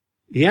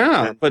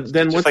 Yeah, but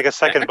then just like a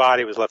second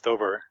body was left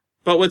over.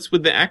 But what's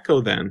with the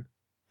echo then?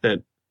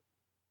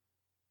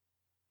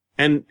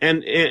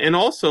 And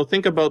also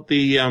think about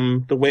the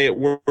way it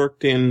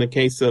worked in the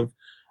case of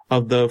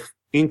the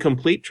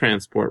incomplete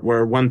transport,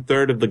 where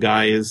 1/3 of the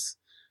guy is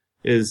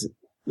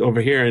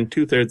over here and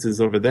 2/3 is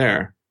over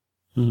there.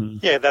 Mm-hmm.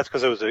 Yeah, that's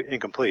because it was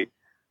incomplete.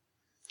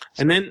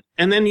 And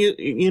then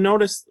you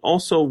notice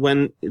also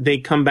when they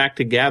come back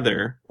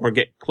together or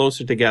get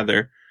closer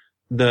together,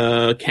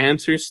 the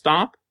cancers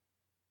stop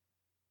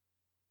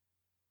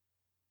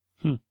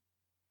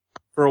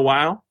for a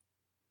while.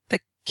 The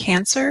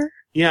cancer?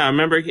 Yeah,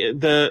 remember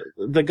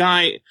the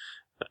guy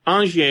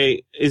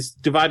Angier is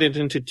divided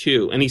into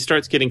two, and he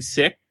starts getting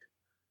sick,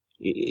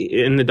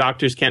 and the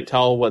doctors can't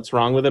tell what's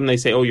wrong with him. They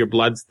say, "Oh, your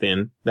blood's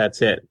thin.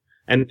 That's it."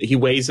 And he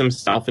weighs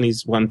himself, and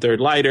he's 1/3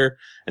 lighter,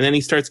 and then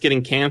he starts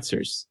getting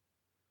cancers.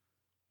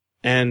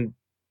 And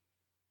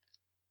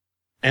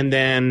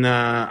then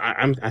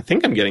I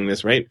think I'm getting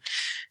this right.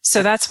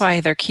 So that's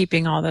why they're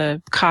keeping all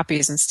the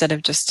copies instead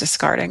of just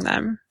discarding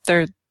them.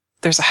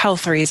 There's a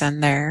health reason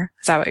there.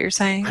 Is that what you're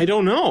saying? I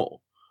don't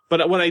know.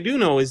 But what I do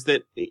know is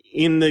that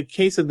in the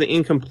case of the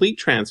incomplete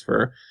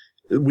transfer,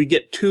 we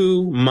get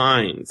two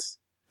minds.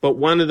 But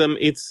one of them,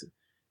 it's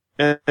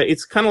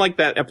kind of like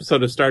that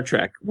episode of Star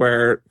Trek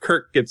where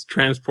Kirk gets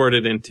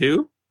transported in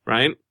two,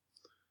 right?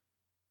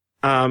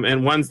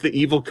 And one's the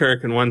evil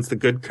Kirk and one's the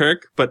good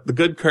Kirk. But the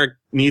good Kirk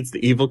needs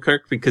the evil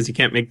Kirk because he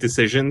can't make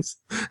decisions.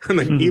 And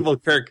the evil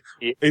Kirk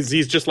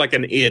he's just like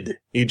an id.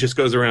 He just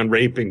goes around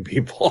raping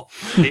people.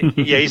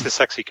 Yeah, he's the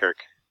sexy Kirk.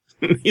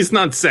 He's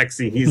not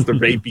sexy. He's the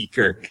rapey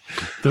Kirk.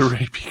 The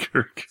rapey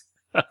Kirk.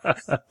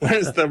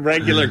 Whereas the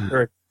regular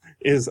Kirk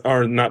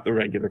or not the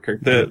regular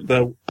Kirk.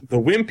 The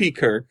wimpy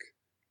Kirk,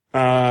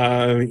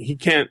 he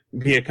can't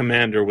be a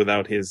commander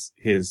without his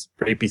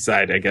rapey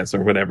side, I guess,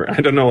 or whatever.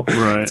 I don't know.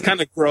 Right. It's kind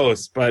of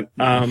gross, but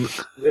in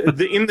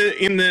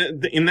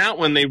that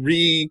one they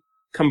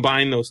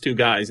recombine those two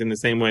guys in the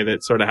same way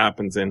that sort of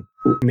happens in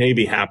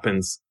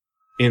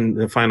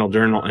the final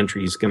journal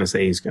entry he's going to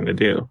say he's going to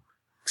do.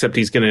 Except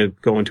he's going to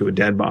go into a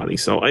dead body.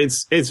 So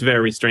it's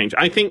very strange.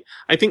 I think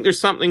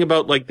there's something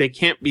about like they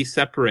can't be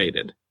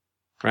separated,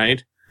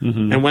 right?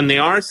 Mm-hmm. And when they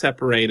are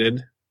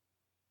separated,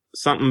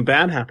 something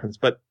bad happens,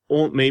 but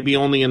maybe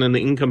only in an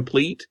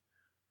incomplete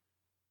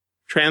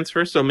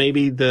transfer. So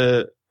maybe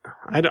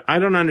I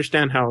don't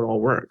understand how it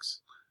all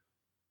works.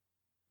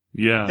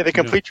 Yeah. The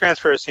complete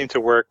transfer seemed to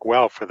work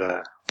well for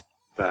the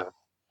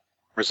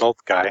result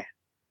guy.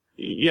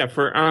 Yeah,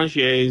 for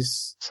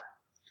Angier's.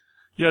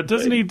 Yeah,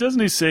 doesn't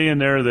he say in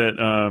there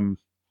that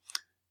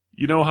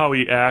you know how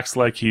he acts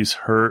like he's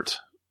hurt,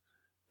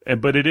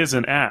 but it is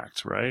an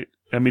act, right?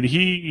 I mean,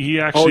 he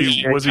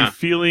actually was he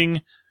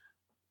feeling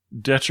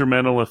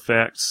detrimental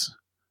effects,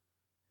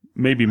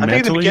 maybe mentally.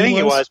 I think in the beginning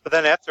he was, but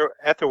then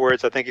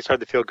afterwards, I think he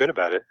started to feel good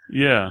about it.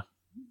 Yeah.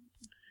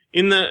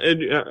 In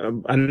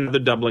the another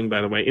doubling, by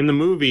the way, in the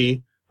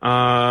movie,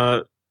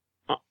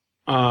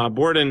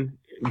 Borden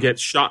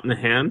gets shot in the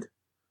hand,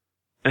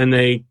 and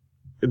means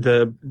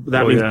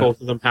both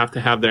of them have to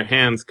have their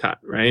hands cut,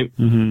 right?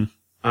 Mm-hmm.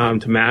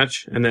 To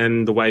match. And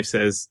then the wife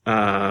says,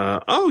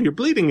 "Oh, you're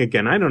bleeding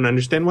again. I don't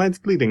understand why it's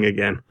bleeding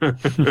again."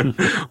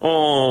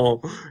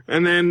 Oh,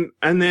 and then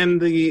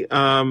the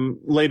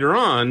later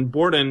on,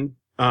 Borden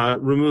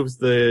removes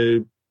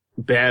the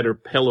bed or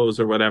pillows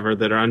or whatever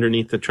that are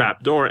underneath the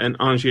trap door, and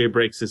Angier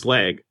breaks his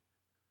leg,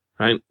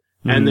 right?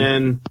 Mm-hmm. And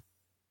then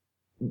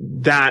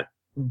that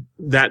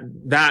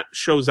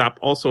shows up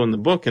also in the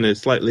book in a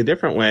slightly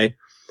different way.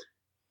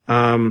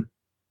 I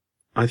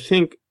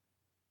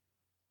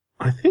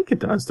think it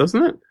does,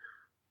 doesn't it?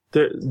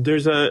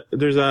 There's a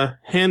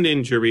hand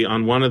injury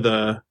on one of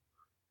the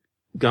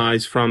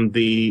guys from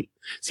the.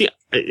 See,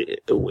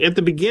 at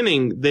the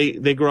beginning,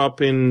 they grow up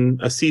in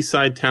a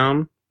seaside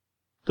town.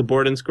 The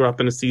Bordens grew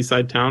up in a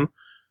seaside town,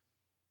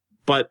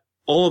 but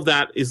all of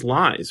that is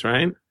lies,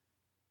 right?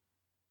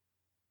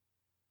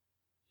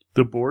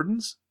 The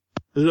Bordens?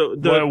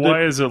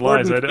 Why is it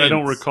lies? I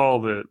don't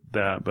recall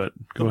that, but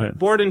go ahead.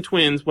 Borden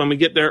twins, when we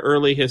get their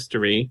early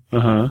history,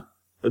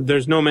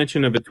 there's no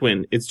mention of a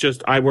twin. It's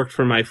just, I worked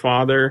for my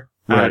father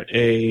at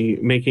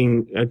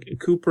making a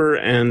Cooper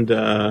and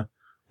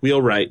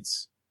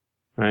wheelwrights,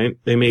 right?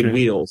 They made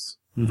wheels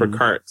for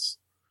carts.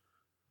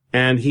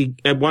 And he,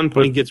 at one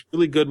point, gets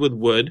really good with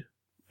wood.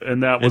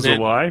 And that was a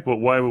lie? But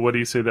why? What do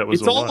you say that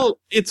was a lie?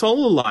 It's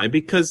all a lie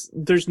because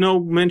there's no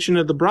mention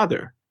of the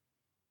brother.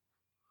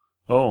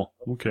 Oh,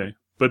 okay.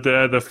 But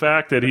the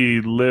fact that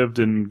he lived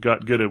and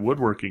got good at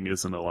woodworking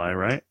isn't a lie,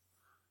 right?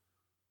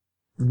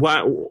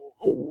 No,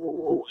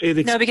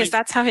 because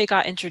that's how he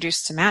got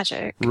introduced to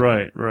magic.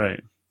 Right.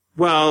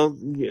 Well,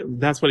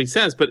 that's what he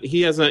says, but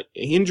he has an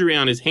injury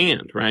on his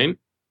hand, right?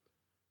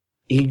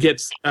 He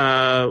gets,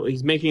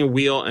 he's making a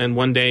wheel, and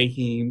one day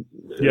he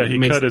Yeah, he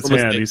cut his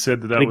hand. He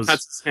said that was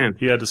cuts his hand.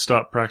 He had to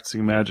stop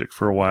practicing magic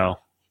for a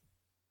while.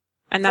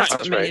 And that's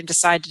what made him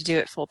decide to do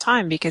it full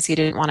time, because he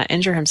didn't want to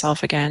injure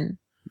himself again.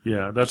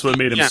 Yeah, that's what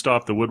made him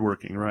stop the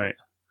woodworking, right?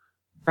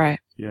 Right.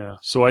 Yeah.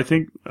 So I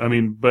think,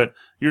 but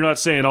you're not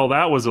saying all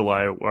that was a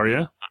lie, are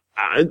you?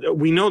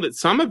 We know that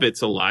some of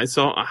it's a lie,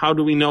 so how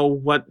do we know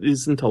what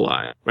isn't a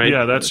lie, right?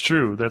 Yeah, that's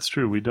true. That's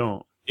true. We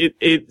don't.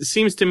 It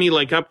seems to me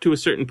like up to a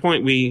certain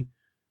point we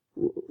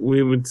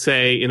would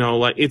say,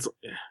 like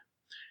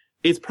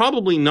it's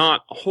probably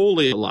not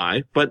wholly a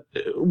lie, but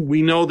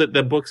we know that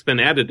the book's been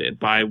edited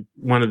by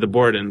one of the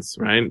Bordens,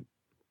 right?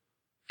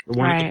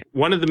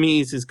 One of the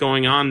Mees is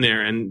going on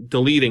there and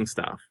deleting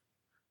stuff.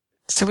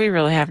 So we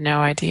really have no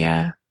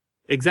idea.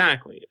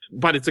 Exactly,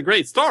 but it's a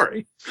great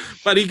story.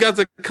 But he gets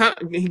a cut.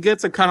 He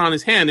gets a cut on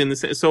his hand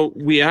so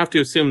we have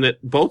to assume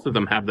that both of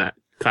them have that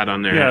cut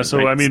on their hand. Yeah. So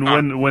right?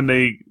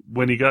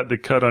 When he got the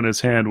cut on his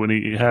hand, when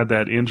he had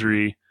that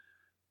injury,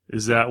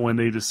 is that when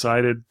they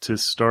decided to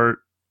start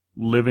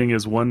living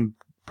as one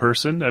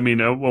person? I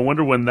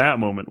wonder when that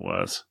moment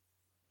was.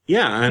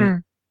 Yeah.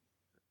 And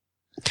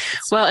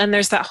well, and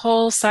there's that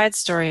whole side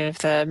story of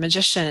the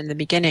magician in the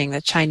beginning,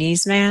 the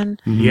Chinese man.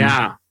 Mm-hmm.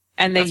 Yeah.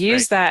 And they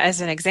use that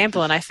as an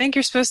example, and I think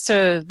you're supposed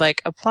to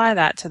apply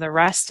that to the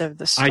rest of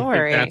the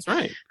story. I think that's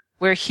right.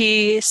 Where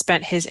he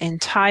spent his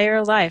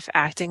entire life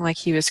acting like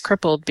he was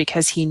crippled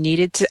because he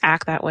needed to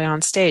act that way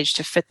on stage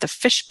to fit the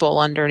fishbowl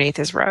underneath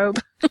his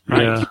robe.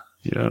 Right.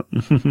 Yeah.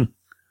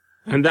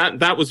 And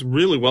that was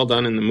really well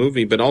done in the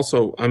movie, but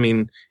also,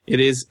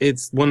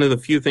 it's one of the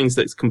few things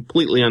that's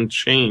completely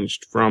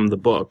unchanged from the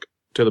book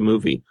to the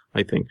movie,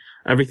 I think.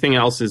 Everything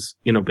else has,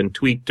 been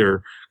tweaked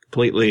or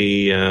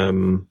completely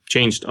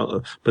changed.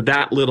 But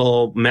that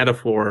little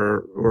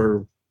metaphor,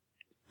 or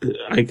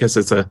I guess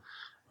it's a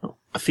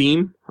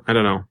theme, I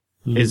don't know,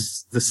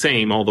 is the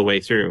same all the way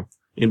through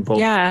in both.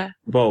 Yeah.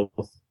 Both.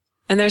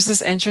 And there's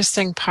this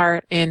interesting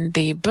part in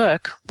the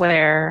book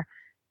where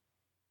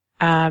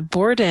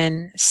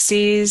Borden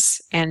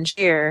sees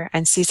Angier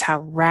and sees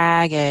how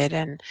ragged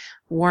and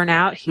worn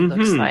out he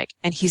looks like,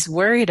 and he's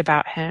worried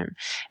about him.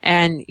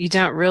 And you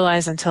don't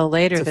realize until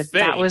later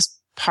that was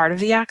part of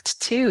the act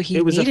too. He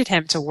needed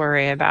him to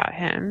work about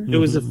him. It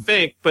was a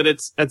fake, but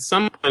it's at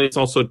some point it's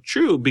also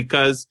true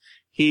because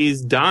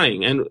he's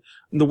dying. And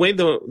the way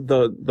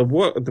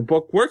the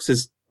book works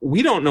is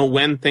we don't know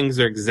when things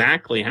are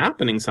exactly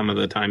happening some of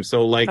the time.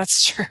 So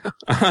that's true.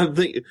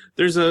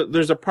 There's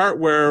a part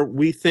where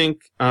we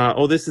think,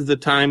 this is the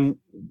time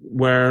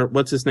where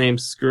what's his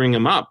name's screwing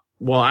him up.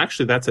 Well,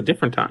 actually, that's a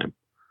different time.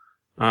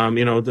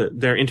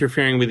 They're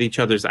interfering with each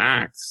other's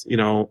acts.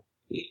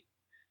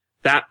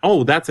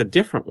 That's a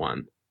different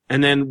one.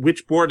 And then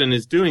which Borden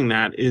is doing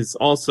that is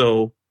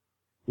also,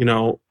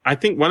 I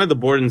think one of the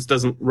Bordens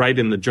doesn't write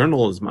in the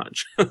journal as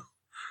much.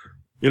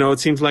 It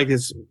seems like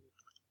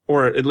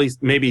or at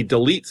least maybe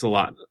deletes a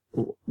lot.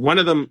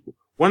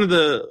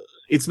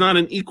 It's not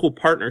an equal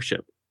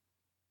partnership.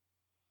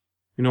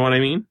 You know what I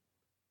mean?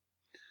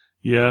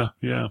 Yeah.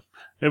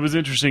 It was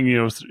interesting,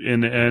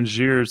 in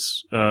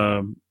Angier's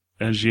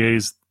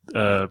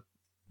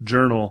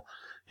journal,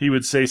 he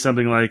would say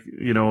something like,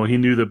 he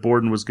knew that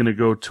Borden was going to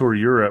go tour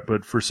Europe,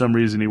 but for some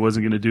reason he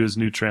wasn't going to do his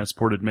new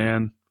transported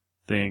man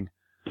thing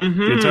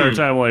the entire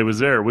time while he was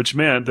there, which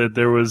meant that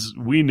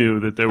we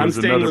knew that there was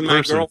another person.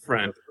 My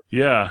girlfriend.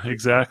 Yeah,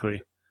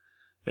 exactly.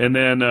 And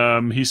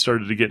then he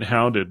started to get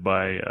hounded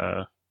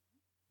by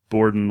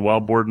Borden while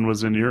Borden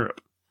was in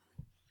Europe.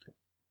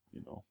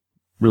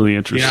 Really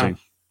interesting.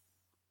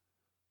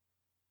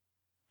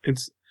 Yeah.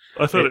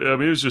 I thought it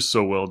was just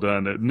so well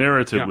done.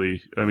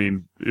 Narratively,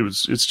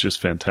 it's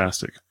just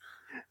fantastic.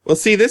 Well,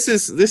 see, this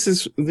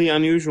is the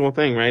unusual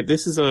thing, right?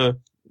 This is a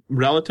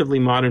relatively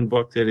modern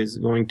book that is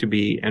going to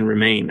be and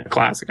remain a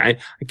classic. I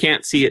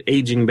can't see it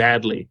aging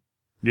badly.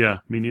 Yeah,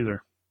 me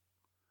neither.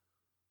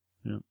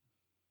 Yeah.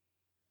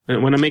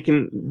 And when I'm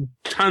making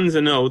tons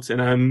of notes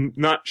and I'm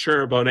not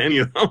sure about any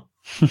of them,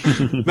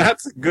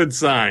 that's a good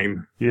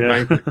sign.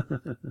 Yeah.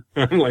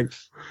 I'm like,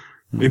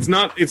 it's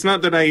not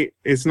that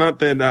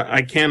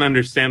I can't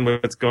understand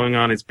what's going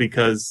on. It's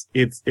because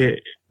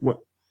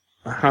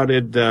how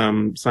did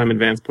Simon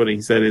Vance put it?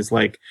 He said it's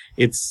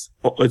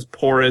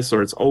porous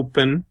or it's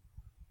open.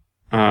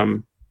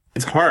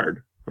 It's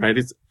hard, right?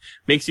 It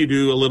makes you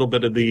do a little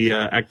bit of the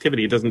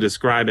activity. It doesn't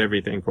describe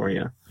everything for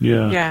you.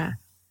 Yeah. Yeah.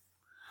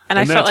 And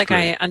I felt like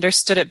great. I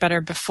understood it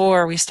better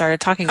before we started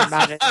talking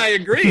about it. I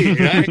agree.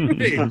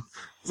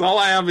 That's all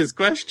I have is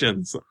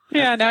questions.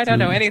 Yeah, no, I don't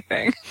know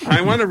anything.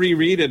 I want to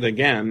reread it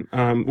again,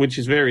 which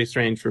is very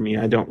strange for me.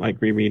 I don't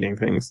like rereading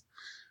things.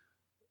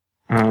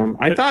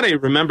 I thought I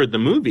remembered the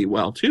movie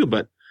well too,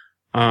 but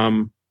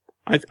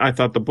I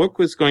thought the book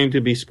was going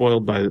to be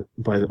spoiled by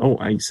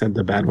I said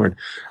the bad word.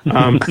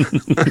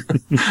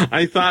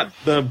 I thought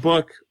the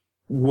book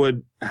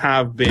would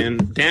have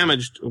been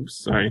damaged. Oops,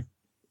 sorry.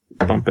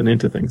 Bumping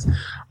into things.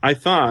 I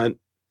thought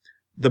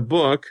the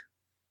book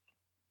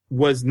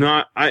was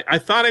not, I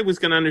thought I was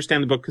going to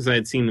understand the book because I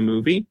had seen the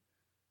movie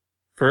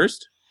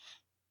first,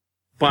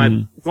 but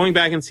going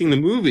back and seeing the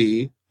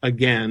movie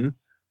again,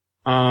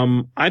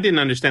 I didn't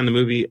understand the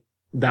movie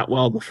that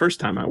well the first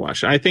time I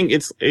watched it. I think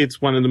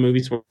it's one of the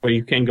movies where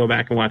you can go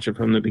back and watch it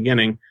from the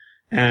beginning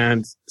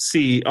and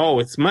see, oh,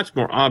 it's much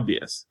more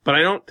obvious. But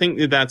I don't think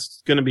that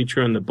that's going to be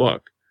true in the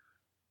book.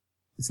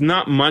 It's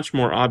not much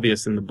more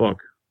obvious in the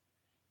book.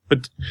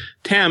 But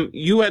Tam,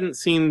 you hadn't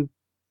seen,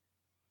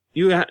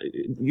 you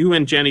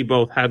and Jenny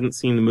both hadn't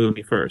seen the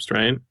movie first,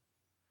 right?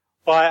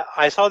 Well,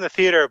 I saw it in the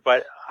theater,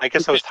 but I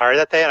guess I was tired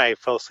that day and I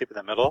fell asleep in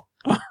the middle.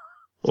 Well,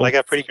 so I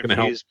got pretty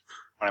confused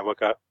when I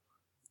woke up.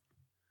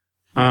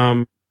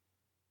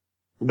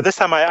 But this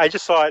time I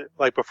just saw it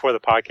like before the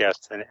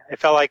podcast, and it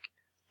felt like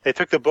they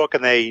took the book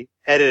and they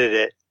edited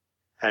it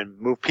and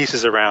moved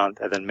pieces around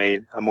and then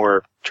made a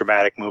more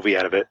dramatic movie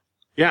out of it.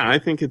 Yeah, I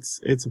think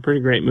it's a pretty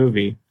great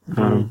movie.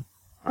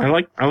 I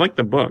like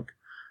the book.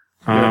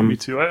 Yeah, me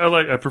too.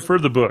 I prefer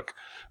the book,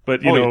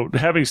 but you know,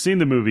 having seen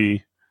the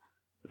movie,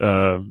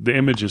 the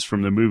images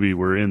from the movie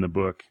were in the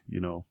book.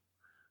 You know,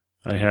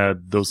 I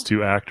had those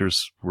two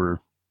actors were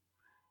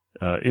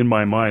in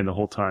my mind the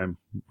whole time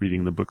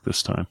reading the book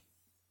this time.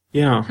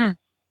 Yeah.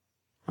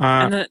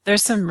 And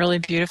there's some really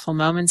beautiful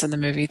moments in the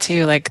movie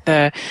too, like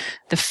the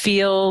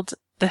field,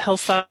 the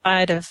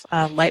hillside of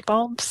light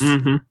bulbs.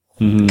 Mm-hmm.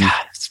 Mm-hmm.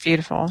 God, it's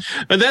beautiful.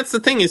 But that's the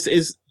thing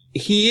is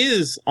he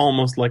is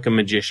almost like a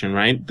magician,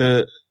 right?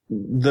 There's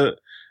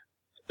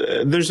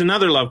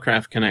another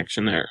Lovecraft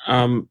connection there.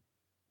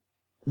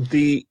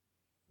 The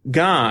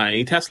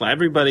guy, Tesla,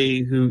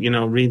 everybody who, you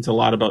know, reads a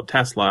lot about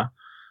Tesla,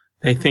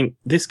 they think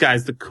this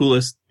guy's the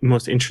coolest,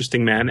 most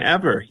interesting man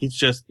ever. He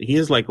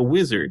is like a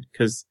wizard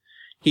because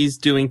he's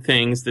doing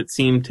things that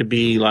seem to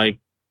be like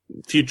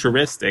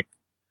futuristic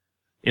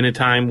in a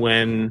time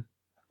when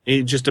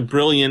just a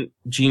brilliant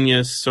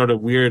genius sort of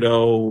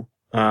weirdo,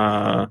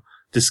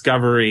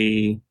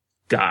 discovery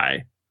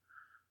guy,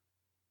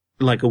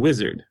 like a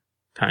wizard,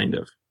 kind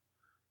of.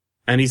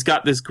 And he's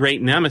got this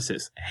great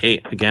nemesis.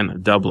 Hey, again, a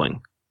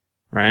doubling,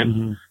 right?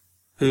 Mm-hmm.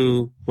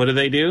 Who, what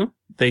do?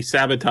 They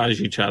sabotage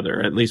each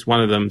other. At least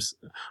one of them's,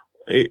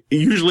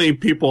 usually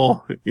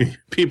people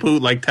who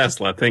like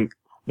Tesla think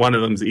one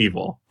of them's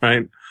evil,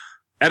 right?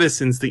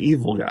 Edison's the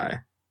evil guy.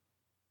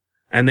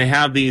 And they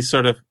have these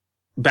sort of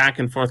back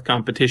and forth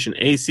competition,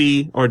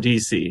 AC or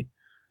DC,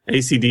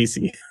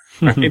 AC-DC,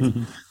 right?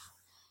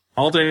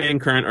 Alternating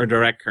current or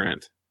direct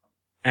current.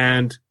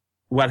 And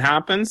what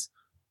happens?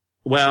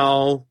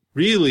 Well,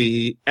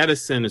 really,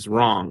 Edison is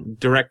wrong.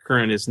 Direct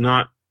current is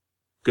not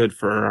good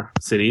for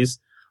cities,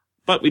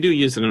 but we do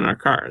use it in our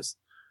cars.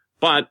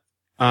 But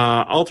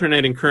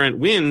alternating current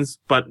wins,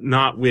 but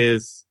not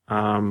with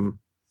the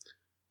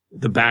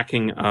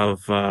backing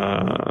of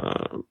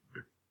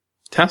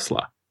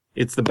Tesla.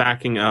 It's the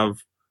backing of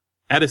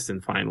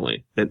Edison,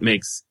 finally, that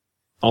makes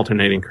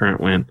alternating current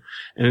win.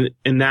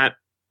 And that,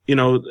 you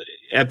know,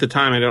 at the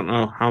time, I don't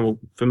know how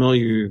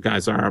familiar you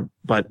guys are,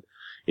 but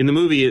in the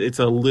movie, it's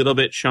a little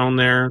bit shown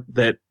there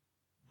that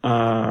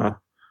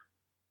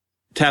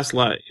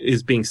Tesla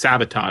is being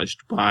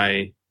sabotaged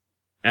by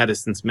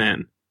Edison's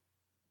men.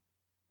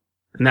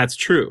 And that's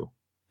true.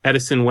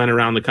 Edison went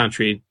around the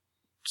country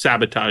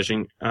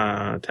sabotaging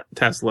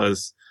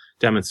Tesla's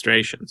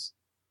demonstrations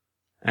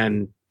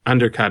and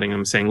undercutting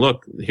them, saying,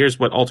 look, here's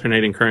what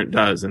alternating current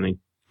does. And he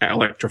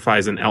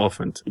electrifies an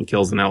elephant and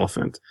kills an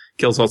elephant,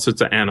 kills all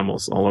sorts of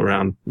animals all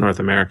around North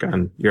America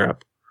and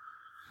Europe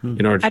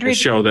in order to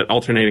show that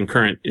alternating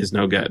current is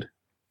no good.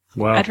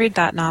 Wow. I'd read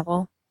that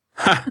novel.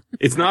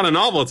 It's not a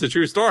novel. It's a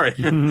true story.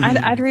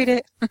 I'd read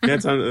it.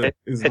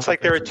 It's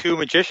like there are two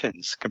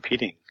magicians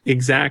competing.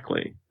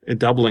 Exactly.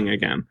 Doubling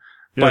again.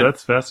 Yeah,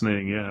 that's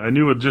fascinating. Yeah, I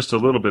knew just a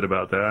little bit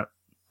about that.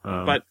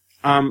 But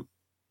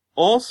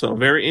also,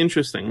 very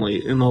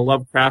interestingly, in the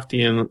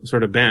Lovecraftian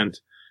sort of bent,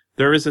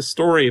 there is a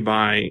story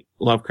by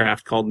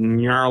Lovecraft called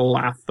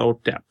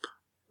Nyarlathotep.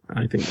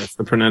 I think that's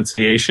the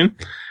pronunciation.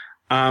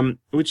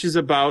 Which is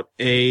about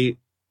a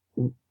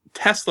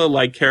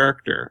Tesla-like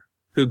character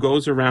who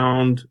goes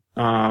around,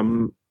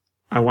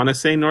 I want to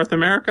say North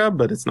America,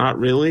 but it's not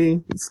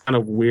really. It's kind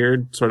of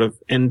weird, sort of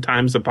end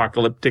times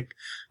apocalyptic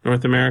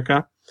North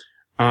America,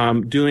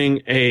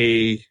 doing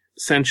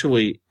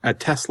essentially a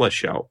Tesla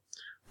show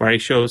where he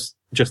shows,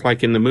 just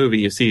like in the movie,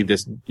 you see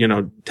this, you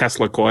know,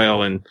 Tesla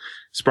coil and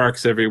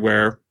sparks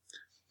everywhere.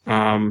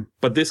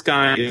 But this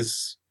guy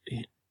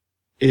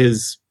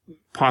is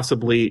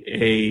possibly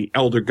a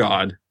elder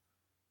god.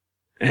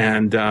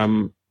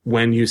 And,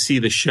 when you see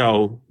the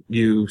show,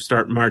 you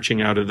start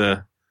marching out of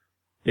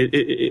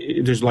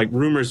there's like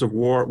rumors of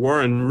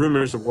war and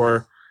rumors of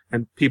war,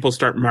 and people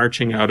start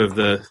marching out of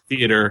the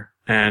theater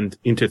and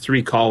into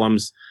three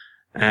columns,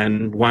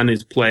 and one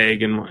is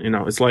plague, and, you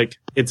know,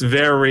 it's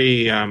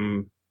very,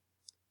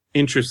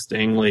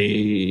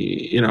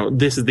 interestingly, you know,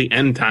 this is the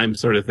end time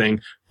sort of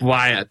thing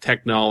via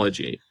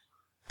technology,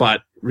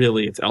 but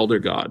really it's elder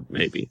god,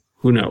 maybe.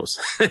 Who knows?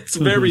 It's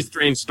a very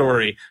strange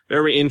story,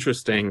 very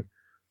interesting.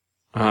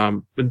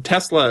 But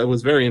Tesla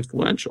was very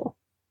influential,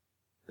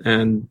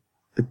 and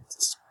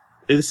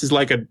this is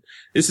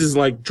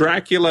like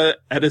Dracula,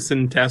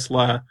 Edison,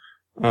 Tesla,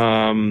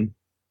 I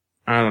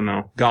don't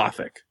know,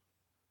 Gothic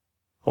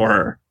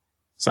horror.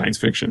 science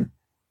fiction,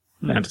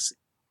 fantasy.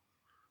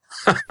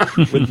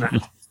 With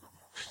that.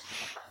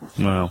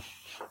 Wow.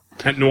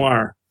 And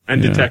noir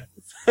and detective.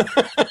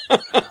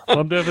 Well,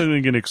 I'm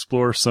definitely going to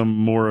explore some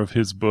more of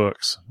his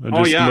books.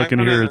 Looking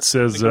here, it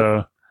says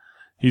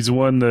he's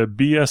won the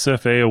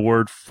BSFA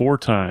award 4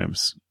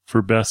 times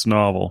for best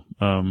novel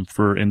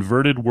for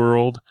Inverted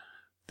World,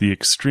 The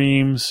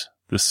Extremes,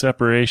 The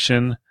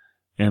Separation,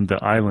 and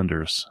The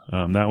Islanders.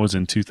 That was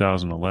in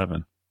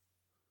 2011.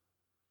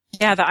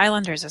 Yeah, The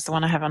Islanders is the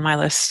one I have on my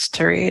list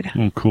to read.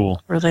 Oh,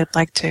 cool. Really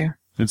like to.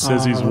 It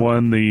says he's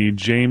won the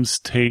James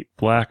Tate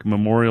Black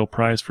Memorial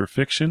Prize for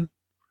Fiction.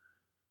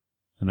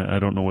 And I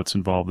don't know what's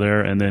involved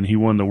there. And then he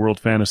won the World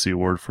Fantasy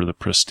Award for The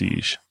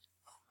Prestige.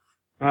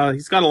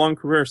 He's got a long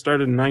career.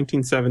 Started in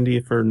 1970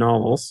 for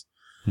novels.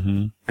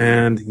 Mm-hmm.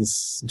 And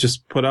he's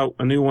just put out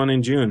a new one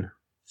in June.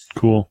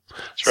 Cool.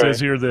 It says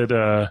here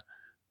that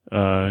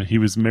he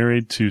was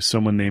married to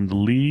someone named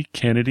Lee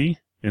Kennedy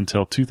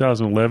until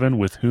 2011,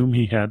 with whom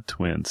he had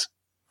twins.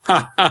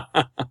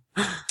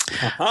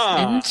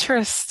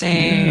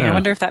 Interesting. Yeah. I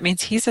wonder if that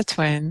means he's a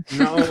twin.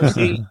 No,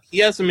 he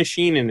has a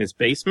machine in his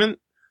basement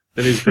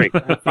that his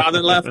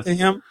great-grandfather left to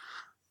him.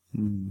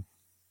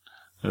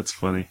 That's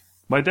funny.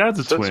 My dad's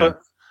a twin.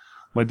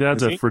 My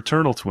dad's a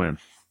fraternal twin.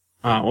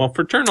 Well,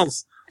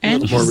 fraternal's a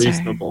little more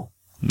reasonable.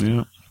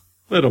 Yeah.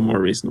 A little more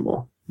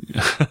reasonable.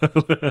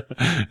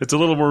 It's a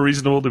little more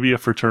reasonable to be a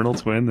fraternal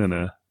twin than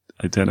a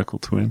identical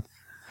twin.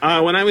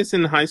 When I was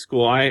in high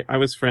school, I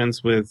was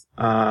friends with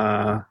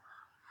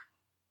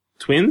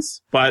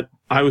twins, but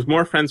I was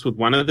more friends with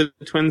one of the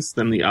twins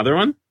than the other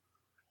one.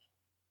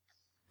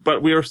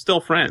 But we were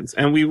still friends,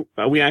 and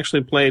we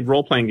actually played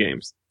role-playing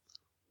games.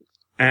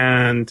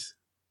 And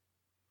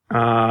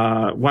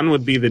one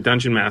would be the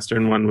dungeon master,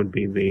 and one would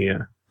be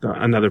the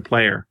another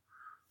player.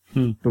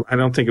 I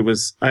don't think it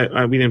was.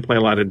 We didn't play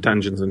a lot of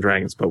Dungeons and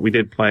Dragons, but we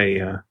did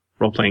play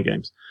role-playing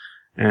games,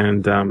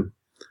 and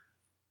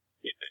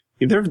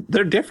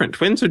they're different.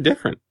 Twins are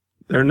different.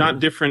 They're not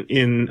different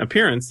in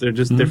appearance. They're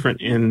just different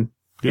in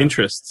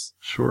interests.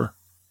 Sure.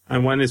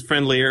 And one is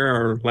friendlier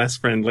or less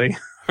friendly.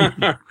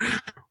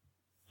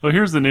 Well,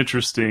 here's an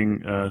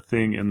interesting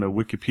thing in the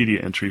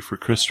Wikipedia entry for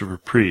Christopher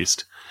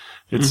Priest.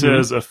 It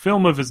says, a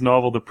film of his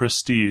novel The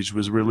Prestige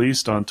was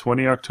released on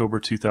 20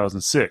 October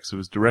 2006. It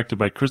was directed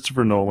by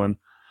Christopher Nolan,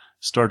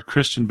 starred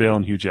Christian Bale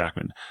and Hugh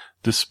Jackman.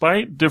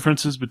 Despite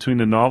differences between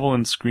the novel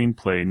and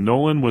screenplay,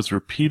 Nolan was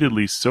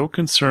repeatedly so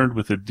concerned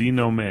with the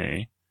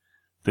denouement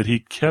that he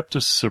kept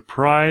a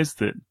surprise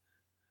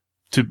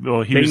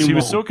he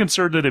was so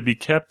concerned that it be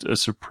kept a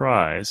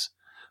surprise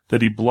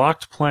that he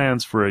blocked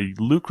plans for a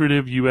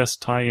lucrative U.S.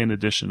 tie-in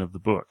edition of the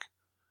book.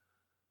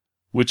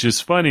 Which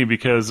is funny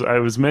because I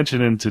was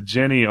mentioning to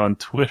Jenny on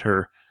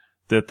Twitter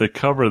that the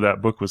cover of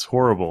that book was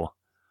horrible.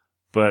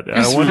 But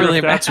I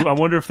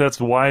wonder if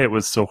that's why it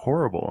was so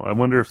horrible. I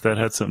wonder if that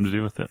had something to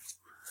do with it.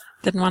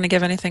 Didn't want to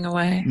give anything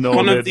away.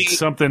 No,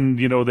 something,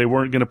 they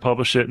weren't going to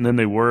publish it, and then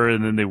they were,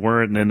 and then they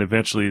weren't, and then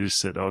eventually they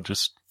said, "Oh,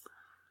 just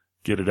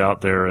get it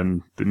out there,"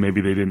 and maybe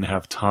they didn't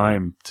have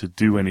time to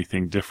do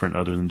anything different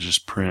other than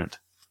just print.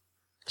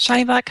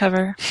 Shiny black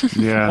cover.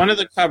 Yeah. One of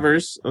the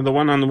covers, the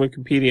one on the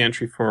Wikipedia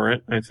entry for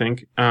it, I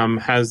think,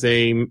 has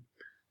a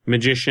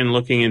magician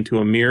looking into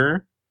a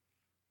mirror.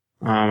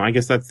 I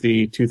guess that's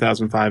the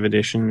 2005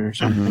 edition or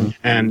something.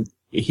 And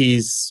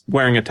he's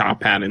wearing a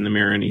top hat in the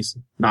mirror, and he's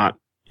not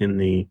in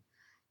the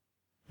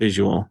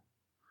visual.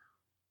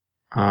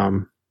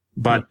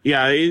 But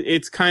yeah,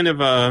 it's kind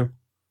of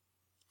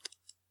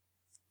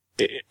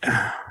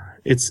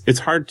it's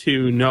hard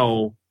to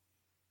know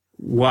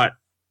what.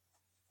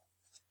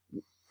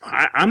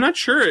 I'm not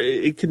sure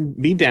it can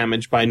be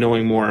damaged by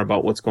knowing more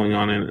about what's going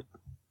on in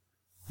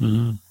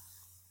it.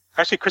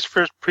 Actually,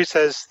 Christopher Priest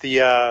says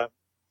it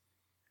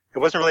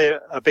wasn't really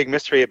a big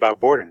mystery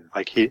about Borden.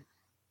 Like he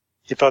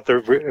thought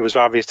it was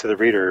obvious to the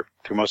reader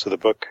through most of the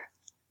book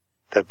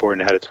that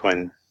Borden had a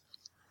twin,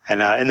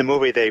 and in the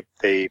movie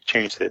they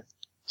changed it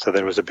so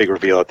there was a big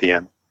reveal at the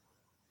end.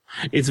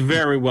 It's a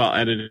very well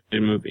edited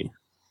movie.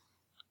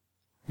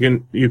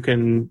 You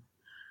can.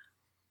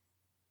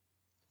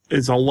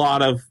 It's a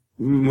lot of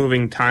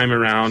moving time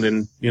around,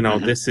 and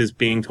this is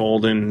being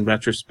told in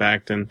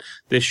retrospect, and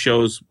this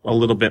shows a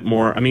little bit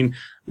more. I mean,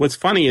 what's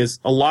funny is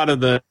a lot of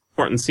the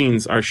important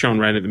scenes are shown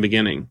right at the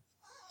beginning.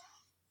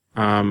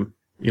 The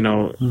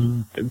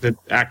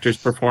actors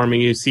performing,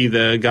 you see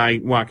the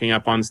guy walking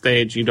up on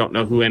stage, you don't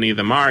know who any of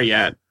them are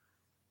yet,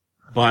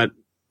 but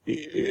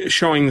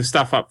showing the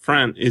stuff up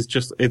front is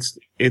just,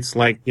 it's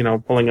like,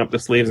 pulling up the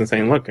sleeves and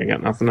saying, look, I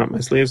got nothing up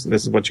my sleeves,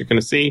 this is what you're going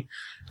to see.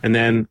 And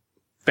then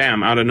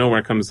bam, out of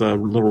nowhere comes a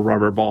little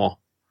rubber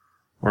ball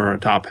or a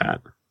top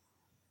hat.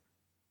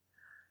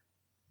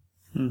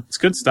 It's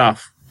good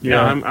stuff.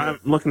 Yeah, I'm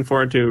looking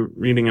forward to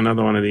reading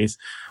another one of these.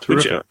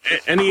 Terrific.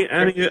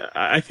 Which,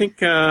 I think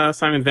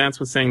Simon Vance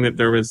was saying that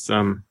there was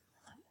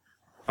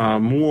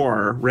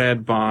more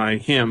read by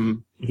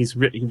him. He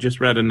just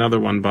read another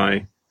one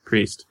by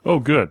Priest. Oh,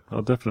 good.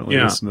 I'll definitely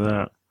listen to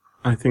that.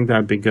 I think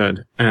that'd be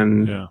good.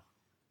 And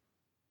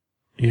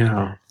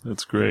yeah.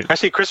 That's great.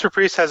 Actually, Christopher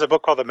Priest has a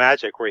book called The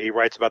Magic where he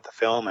writes about the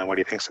film and what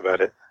he thinks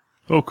about it.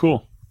 Oh,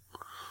 cool.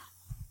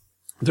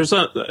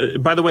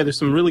 By the way, there's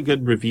some really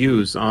good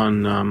reviews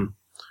on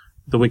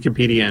the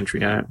Wikipedia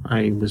entry.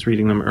 I was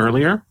reading them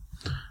earlier.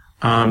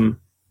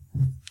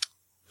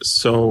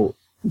 So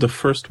the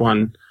first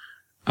one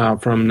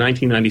from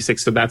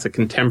 1996, so that's a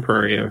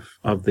contemporary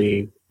of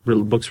the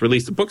book's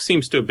release. The book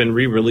seems to have been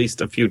re-released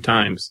a few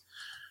times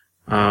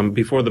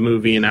before the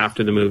movie and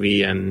after the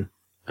movie, and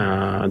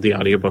the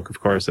audiobook, of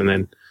course, and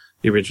then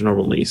the original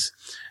release.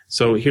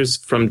 So here's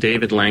from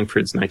David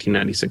Langford's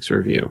 1996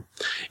 review.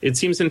 It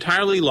seems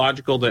entirely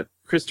logical that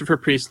Christopher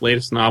Priest's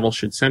latest novel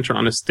should center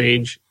on a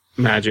stage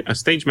magic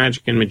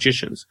and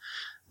magicians.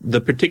 The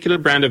particular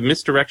brand of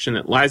misdirection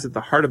that lies at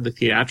the heart of the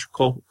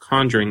theatrical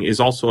conjuring is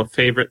also a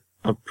favorite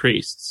of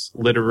Priest's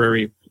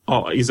literary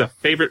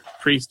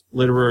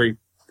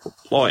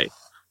ploy.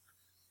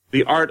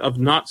 The art of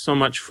not so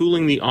much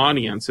fooling the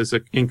audience as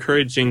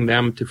encouraging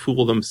them to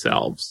fool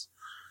themselves.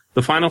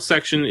 The final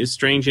section is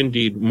strange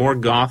indeed, more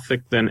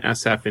gothic than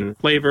SF in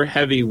flavor,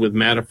 heavy with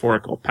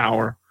metaphorical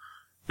power.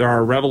 There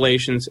are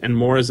revelations and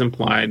more is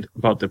implied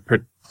about the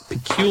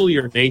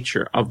peculiar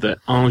nature of the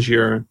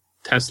Angers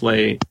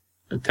Tesla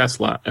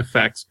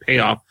effect's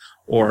payoff,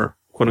 or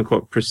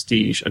quote-unquote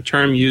prestige, a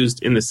term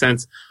used in the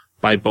sense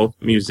by both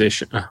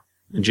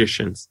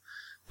magicians.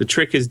 The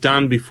trick is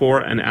done before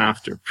and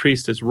after.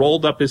 Priest has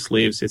rolled up his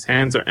sleeves, his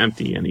hands are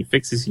empty, and he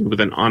fixes you with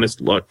an honest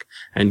look.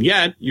 And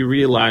yet, you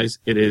realize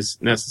it is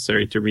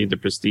necessary to read The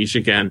Prestige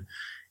again.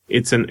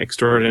 It's an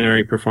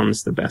extraordinary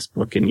performance, the best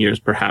book in years,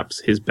 perhaps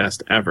his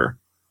best ever.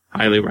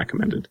 Highly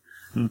recommended.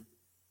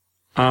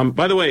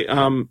 By the way,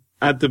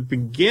 at the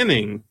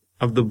beginning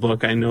of the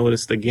book, I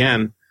noticed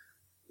again,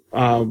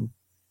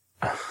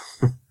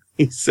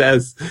 he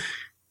says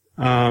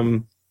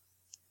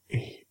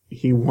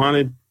he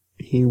wanted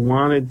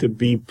to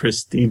be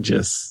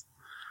prestigious.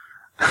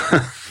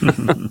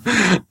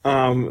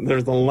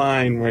 There's a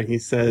line where he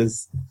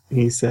says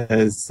he's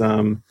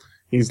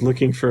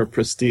looking for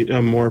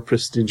a more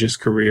prestigious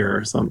career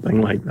or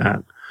something like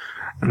that.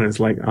 And it's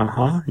like,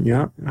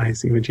 yeah, I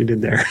see what you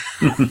did there.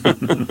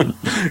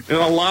 And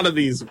a lot of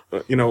these,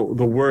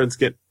 the words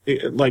get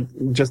like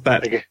just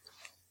that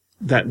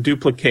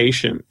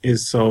duplication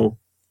is so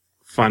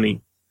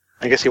funny.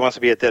 I guess he wants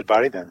to be a dead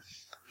body then.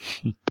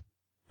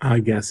 I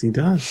guess he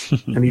does.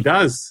 And he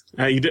does.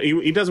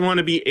 He doesn't want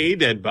to be a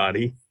dead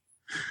body.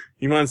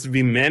 He wants to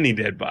be many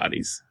dead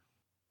bodies.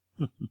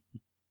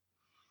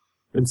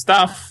 Good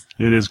stuff.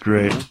 It is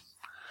great.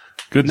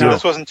 Good No, job.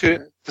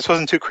 this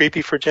wasn't too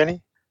creepy for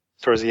Jenny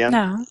towards the end?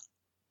 No.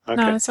 Okay.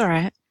 No, it's all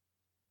right.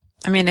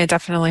 I mean, I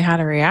definitely had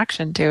a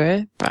reaction to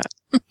it, but...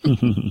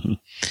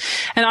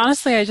 And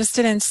honestly, I just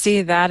didn't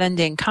see that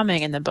ending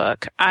coming in the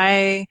book.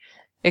 I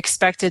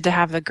expected to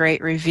have the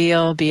great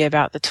reveal be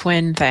about the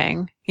twin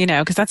thing,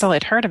 because that's all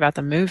I'd heard about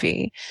the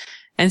movie.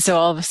 And so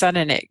all of a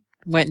sudden it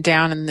went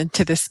down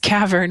into this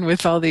cavern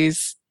with all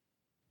these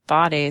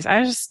bodies.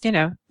 I just,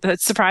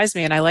 that surprised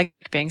me, and I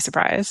liked being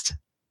surprised.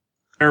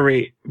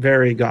 Very,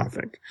 very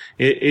gothic.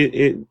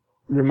 It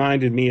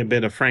reminded me a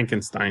bit of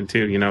Frankenstein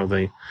too,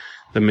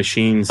 the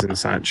machines and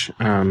such.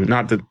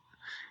 Not that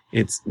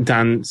it's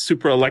done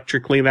super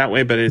electrically that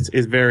way, but it's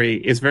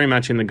very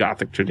much in the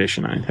Gothic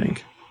tradition, I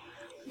think.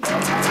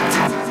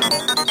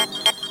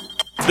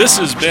 This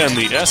has been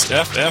the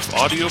SFF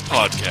Audio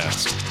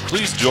Podcast.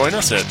 Please join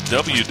us at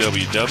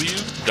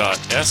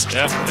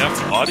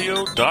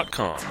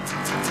www.sffaudio.com.